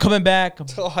y'all, but I'm coming back.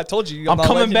 Oh, I told you. I'm not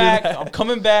coming letting you do back. that. I'm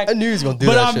coming back. I knew he was gonna do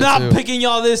But that. I'm shit not too. picking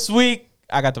y'all this week.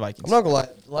 I got the Vikings. I'm not gonna lie.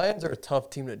 Lions are a tough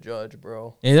team to judge,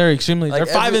 bro. Yeah, they're extremely. Like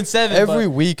they're 5-7. Every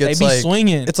but week, they it's be like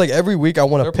swinging. It's like every week I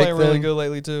want to They're pick playing them. really good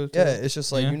lately, too. Yeah, it's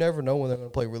just like Yeah. you never know when they're gonna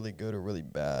play really good or really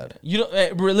bad. You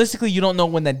don't realistically. You don't know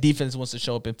when that defense wants to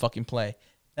show up and fucking play.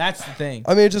 That's the thing.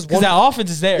 I mean, it's just Because one. that offense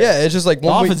is there. Yeah, it's just like The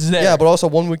one week. offense is there. Yeah, but also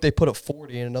one week they put up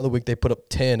 40 and another week they put up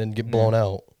 10 and get blown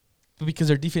out. But because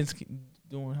their defense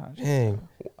doing hot. Dang.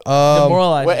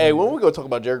 Demoralizing. Wait, hey, when we go talk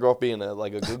about Jared Goff being a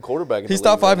good quarterback, in He's the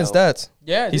league top 5 right in now. stats.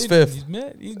 Yeah, He's dude, fifth. He's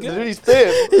mid. He's good. Dude, he's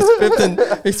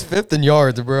fifth. He's fifth in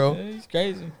yards, bro. Yeah, he's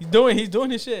crazy. He's doing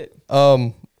his shit.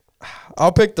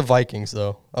 I'll pick the Vikings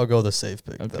though. I'll go the safe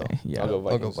pick though. Yeah. I'll go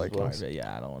I'll go Vikings. as well. Vikings.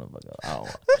 Yeah, I don't want to fuck up.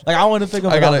 I want to pick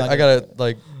up. I but I'm not gotta gonna.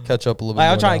 like catch up a little bit. Like,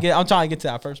 more I'm trying to get to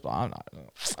that first, but I'm not.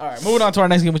 All right, moving on to our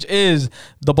next game, which is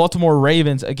the Baltimore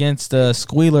Ravens against the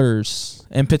Squealers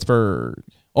in Pittsburgh.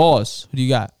 Oz, who do you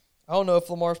got? I don't know if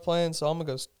Lamar's playing, so I'm going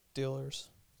to go Steelers.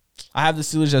 I have the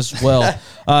Steelers as well.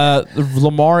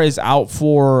 Lamar is out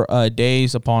for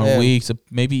days upon Yeah. weeks,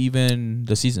 maybe even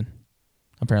the season.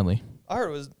 Apparently, I heard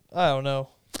it was, I don't know.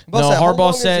 No, How Harbaugh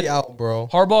long is said- he out, bro.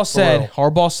 Harbaugh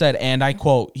said, and I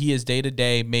quote, "He is day to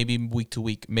day, maybe week to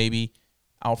week, maybe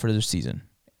out for the season."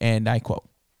 And I quote.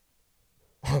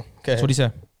 Okay, That's what he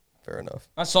said. fair enough.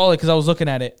 I saw it because I was looking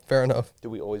at it. Fair enough. Do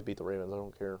we always beat the Ravens? I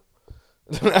don't care.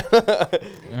 All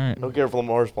right. I don't care if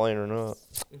Lamar's playing or not.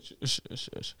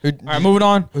 All right, moving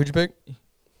on. Who'd you pick?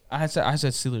 I said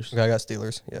Steelers. Okay, I got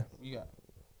Steelers. Yeah. You got.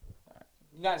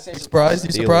 You got to say Surprised? You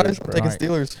Steelers, surprised? bro. Taking Alright.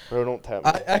 Steelers. Bro, don't tap me.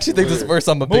 I actually think this is the first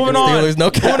time I'm picking Moving on. Steelers. No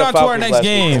cap. Moving on to our Falcons next last week,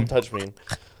 game. Don't touch me.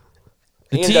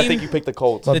 The And I team- think you picked the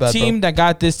Colts. My The bad, team that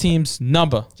got this team's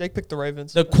number, Jake picked the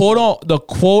Ravens. the quote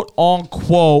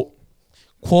unquote,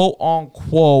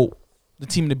 the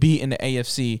team to beat in the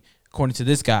AFC, according to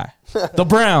this guy, the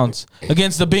Browns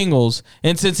against the Bengals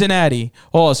in Cincinnati.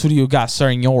 Oh, so who do you got,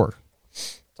 Senor?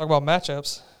 Talk about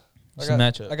matchups. It's a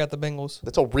matchup. I got the Bengals.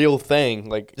 That's a real thing.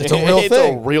 Like It's a real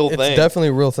thing. a real It's thing. definitely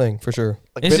a real thing for sure.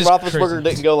 Like It's Ben just Roethlisberger crazy.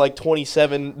 didn't go like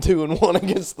 27-2-1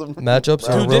 against them. Matchups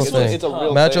are a Dude, real this one's thing. It's a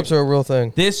real Matchups thing. are a real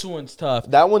thing. This one's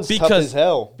tough. That one's tough as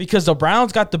hell. Because the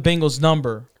Browns got the Bengals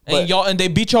number. And But- they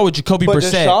beat y'all with Jacoby But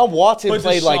Brissett. Deshaun Watson But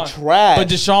played like Deshaun- trash. But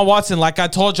Deshaun Watson, like I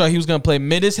told y'all, he was going to play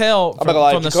mid as hell I'm not gonna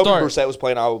lie. from If the Jacoby start. Brissett was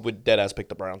playing, I would dead ass pick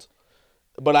the Browns.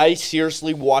 But I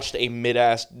seriously watched a mid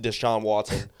ass Deshaun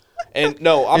Watson, and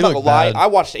no, I'm He not looked gonna lie. bad. I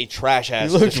watched a trash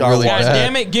ass He looked Deshaun really God Watson. bad.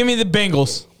 damn it, give me the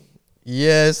Bengals.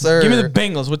 Yes, sir. Give me the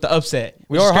Bengals with the upset.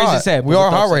 We Which is are crazy to hot. say, We but are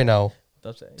with the hot upset. right now. The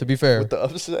upset. To be fair. With the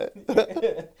upset.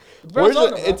 Browns Where's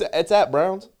own it? them, It's at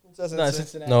Browns. No, it's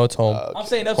Cincinnati. No, it's home. I'm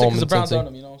saying upset Home because the in Browns Cincy. own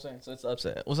them. You know what I'm saying? So it's the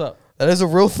upset. What's up, That is a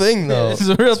real thing, though. this is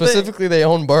a real thing. Specifically, they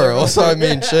own Burrow, so I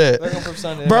mean, shit. They're going from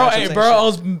Sunday. bro? Matchups Hey, ain't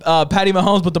Burrow shit. owns Patty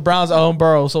Mahomes, but the Browns own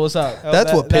Burrow. So what's up? Oh, That's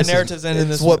that- what that pisses. narrative's ending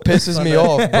It's this what pisses me Sunday.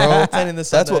 off, bro. It's ending this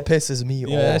That's Sunday. what pisses me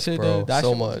that off, shit, bro. dude. That So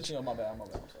shit- much. My bad. I'm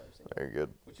sorry. Very good.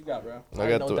 What you got, bro? I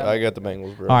got the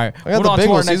Bengals, bro. All right, I got moving the on to our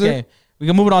Bengals, next Caesar. game. We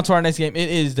can move on to our next game. It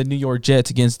is the New York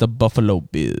Jets against the Buffalo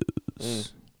Bills.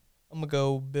 I'm going to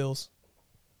go Bills.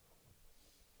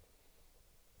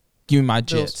 Give me my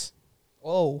Bills. Jets.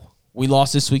 Whoa. We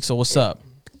lost this week, so what's up?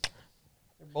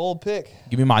 Bold pick.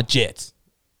 Give me my Jets.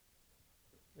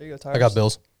 There you go, Tyrus. I got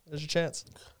Bills. There's your chance.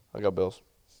 I got Bills.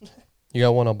 You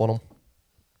got one up on them.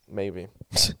 Maybe.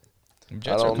 Jets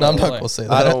I are don't No, I'm gonna not play. gonna say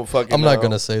that. I don't fucking. I'm not know.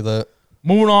 gonna say that.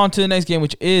 Moving on to the next game,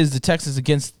 which is the Texans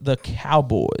against the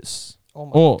Cowboys. Oh,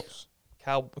 my Oh,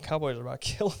 Cowboys are about to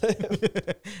kill them.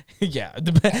 yeah.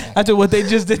 After what they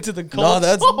just did to the No,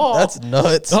 Colts. that's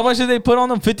nuts. How much did they put on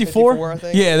them? 54? 54, I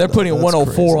think. Yeah, they're No, putting that's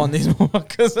 104 crazy. on these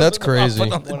motherfuckers. That's crazy.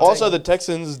 Also, the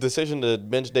Texans' decision to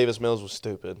bench Davis Mills was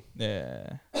stupid.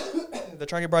 Yeah. They're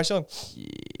trying to get Bryce Young.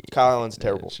 Kyle Allen's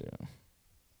terrible.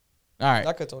 All right.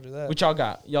 I could have told you that. What y'all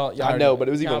got? Y'all I know, but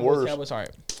it was even worse. Cowboys, all right.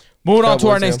 Moving on to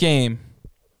our Cowboys, next game.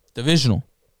 Divisional.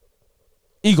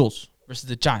 Eagles versus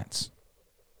the Giants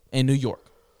in New York.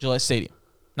 Gillette Stadium.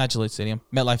 Not Gillette Stadium.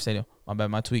 MetLife Stadium. My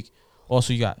bad, my tweak. What else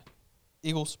you got?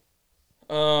 Eagles.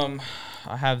 I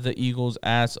have the Eagles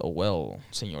as well,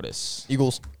 senores.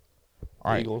 Eagles.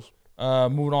 All right. Eagles.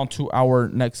 Moving on to our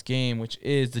next game, which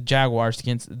is the Jaguars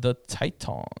against the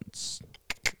Titans.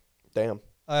 Damn.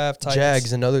 I have Titans.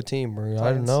 Jags, another team, bro. I don't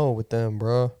Titans. know with them,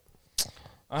 bro.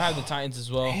 I have the Titans as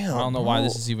well. Damn, I don't know why bro.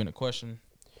 this is even a question.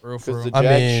 For real, for Because real. the I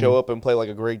Jags mean, show up and play like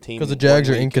a great team. 'cause the Jags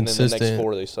one are week, and then the next inconsistent.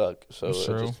 4 they suck. So That's it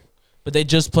true. just- But they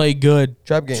just played good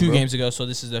Trap game, 2 bro. games ago, so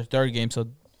this is their 3rd game. So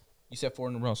you said 4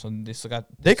 in a row, so they still got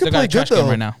They could still got play a trash good game though.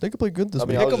 right now. They could play good this I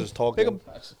mean, week. I was 'em. just talking.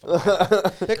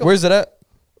 Pick 'em. Where's it at?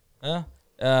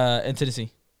 In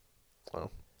Tennessee. I'm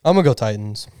gonna go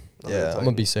Titans. I'm Yeah, gonna I'm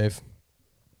gonna be safe.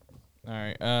 All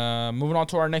right. Moving on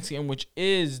to our next game, which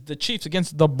is the Chiefs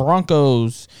against the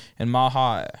Broncos in Mile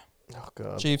High. Oh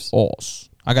god. Chiefs.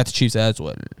 I got the Chiefs as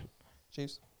well.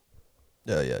 Chiefs.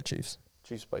 Yeah, Chiefs.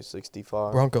 Chiefs by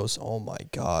 65. Broncos. Oh my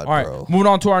god, All right. bro. Moving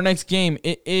on to our next game.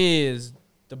 It is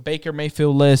the Baker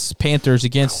Mayfield-less Panthers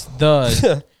against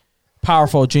the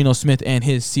powerful Geno Smith and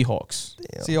his Seahawks.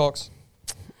 Damn. Seahawks.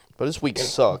 But this week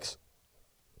sucks.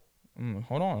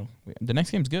 Hold on. The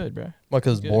next game's good, bro. Why?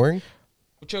 Because it's Good. boring.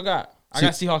 What you got? I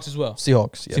got Seahawks as well.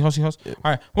 Seahawks. Yeah. Seahawks. Yeah.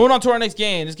 All right. Moving on to our next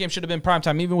game. This game should have been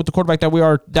primetime, even with the quarterback that we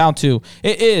are down to.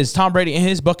 It is Tom Brady and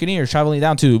his Buccaneers traveling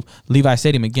down to Levi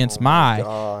Stadium against my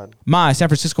San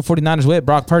Francisco 49ers with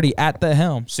Brock Purdy at the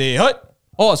helm. See hut.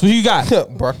 Oh, so who you got?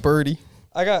 Brock Purdy.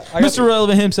 I got Mr.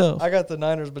 Relevant himself. I got the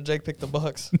Niners, but Jake picked the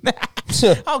Bucks.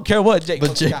 I don't care what Jake.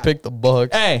 But Jake got. picked the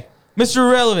Bucks. Hey,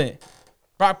 Mr. Relevant.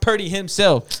 Brock Purdy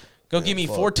himself. Go give me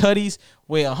 4 tutties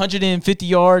with 150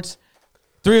 yards.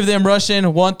 3 of them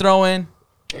rushing, 1 throwing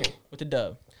with the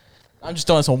dub. I'm just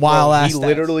throwing some wild ass. He stats.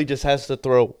 literally just has to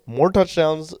throw more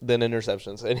touchdowns than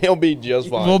interceptions, and he'll be just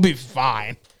fine. We'll be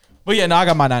fine. But yeah, no, I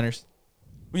got my Niners.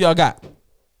 Who y'all got?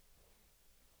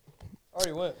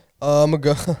 Already went. I'm gonna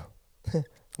go. I'm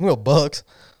gonna go Bucks.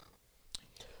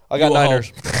 I got You a hoe.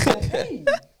 Niners. Hey,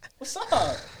 what's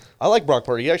up? I like Brock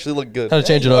Purdy. He actually looked good. Gotta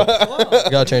change it up.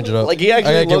 Gotta change it up. Like he I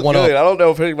actually gotta get looked one good. up. I don't know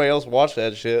if anybody else watched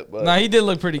that shit, but Nah, he did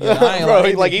look pretty good. I ain't bro,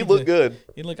 lying. he looked good.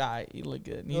 He looked alright. He looked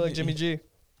good. You like Jimmy G.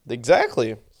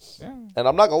 Exactly. Yeah. And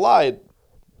I'm not gonna lie,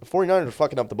 the 49ers are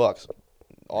fucking up the Bucks,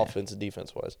 offense and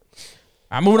defense wise.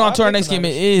 I'm moving on I to our picked next the game.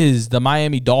 It Niners. is the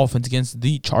Miami Dolphins against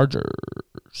the Chargers.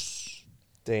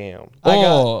 Damn. I got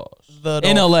Oh, the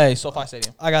in Dolphins. LA, SoFi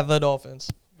Stadium. I got the Dolphins.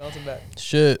 Bouncing back.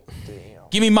 Shit. Damn.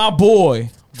 Give me my boy,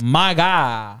 my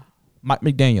guy, Mike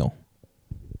McDaniel,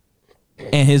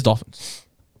 and his Dolphins.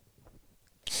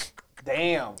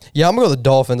 Damn. Yeah, I'm gonna go with the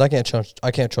Dolphins. I can't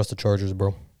trust the Chargers,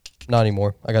 bro. Not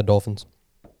anymore. I got Dolphins.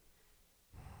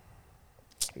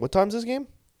 What time's this game?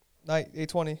 Night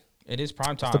 8:20. It is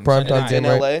prime time. the prime Sunday time night. game,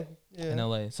 In right? LA? Yeah. In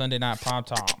LA, Sunday night prime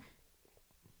time.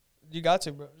 You got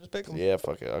to, bro. Just pick them. Yeah,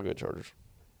 fuck it. I'll go Chargers.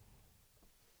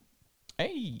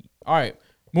 Hey, all right.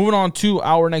 Moving on to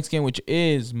our next game, which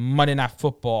is Monday Night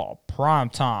Football prime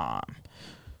time.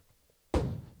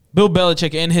 Bill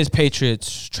Belichick and his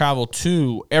Patriots travel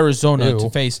to Arizona Ew. to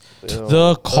face Ew.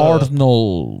 the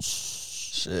Cardinals.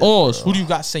 Shit, Oh, bro. who do you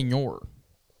got, senor?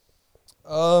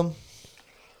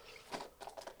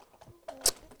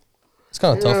 It's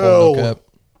kind of tough one to Ew. look at.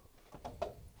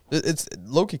 It's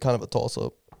low-key kind of a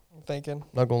toss-up. I'm thinking.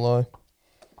 Not gonna lie.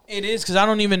 It is because I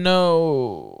don't even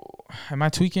know. Am I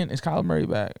tweaking? Is Kyler Murray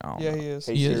back? I don't Yeah, know. he is.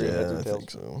 Hey, He is. Siri, heads Yeah, or I tails?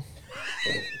 think so.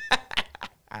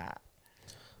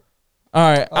 All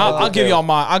right, I'll give tails. y'all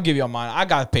mine. I'll give y'all mine. I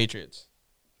got Patriots.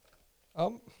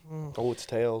 Oh, it's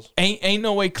tails. Ain't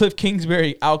no way Cliff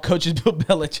Kingsbury outcoaches Bill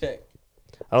Belichick.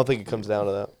 I don't think it comes down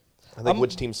to that. I think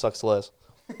which team sucks less.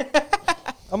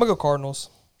 I'm gonna go Cardinals.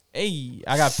 Hey,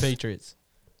 I got Patriots.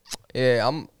 Yeah,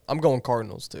 I'm going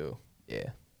Cardinals too. Yeah.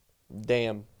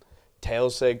 Damn.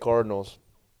 Tails said Cardinals.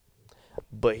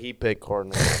 But he picked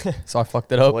Cardinals. So I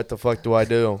fucked it up. What the fuck do I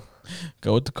do?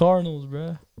 Go with the Cardinals,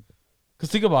 bruh. Cause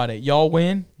think about it, y'all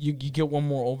win, you get one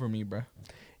more over me, bruh.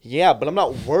 Yeah, but I'm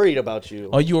not worried about you.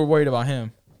 Oh, you were worried about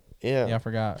him. Yeah. Yeah, I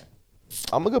forgot.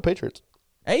 I'm going to go Patriots.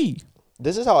 Hey.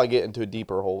 This is how I get into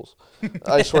deeper holes.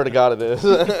 I swear to God it is.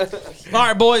 All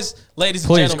right, boys, ladies and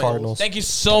Please, gentlemen. Cardinals. Thank you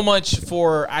so much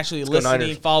for actually go listening,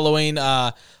 Niners. following,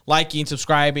 liking,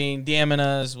 subscribing, DMing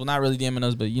us. Well, not really DMing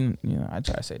us, but you know, I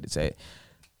try to say it.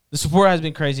 The support has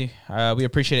been crazy. We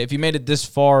appreciate it. If you made it this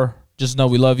far, just know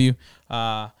we love you.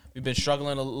 We've been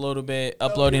struggling a little bit,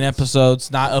 uploading episodes,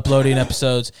 not uploading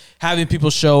episodes, having people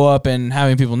show up and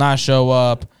having people not show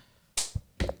up.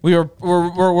 We're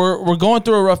going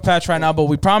through a rough patch right now, but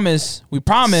we promise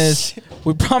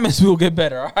we'll get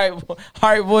better. All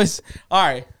right, boys. All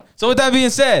right. So with that being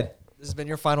said, this has been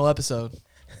your final episode.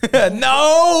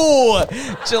 No,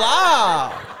 chill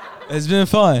out. It's been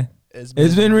fun. It's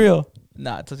been real.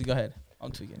 Nah, Tootsie, go ahead.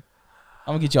 I'm tweaking.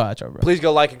 I'm gonna get y'all outro, bro. Please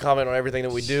go like and comment on everything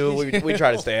that we do. We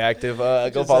try to stay active.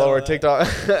 Go follow our TikTok.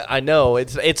 I know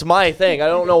it's my thing. I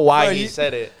don't know why he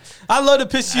said it. I love to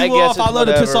piss you off. I love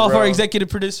to piss off our executive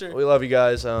producer. We love you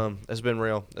guys. It's been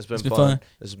real. It's been fun.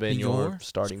 This has been your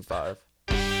starting five.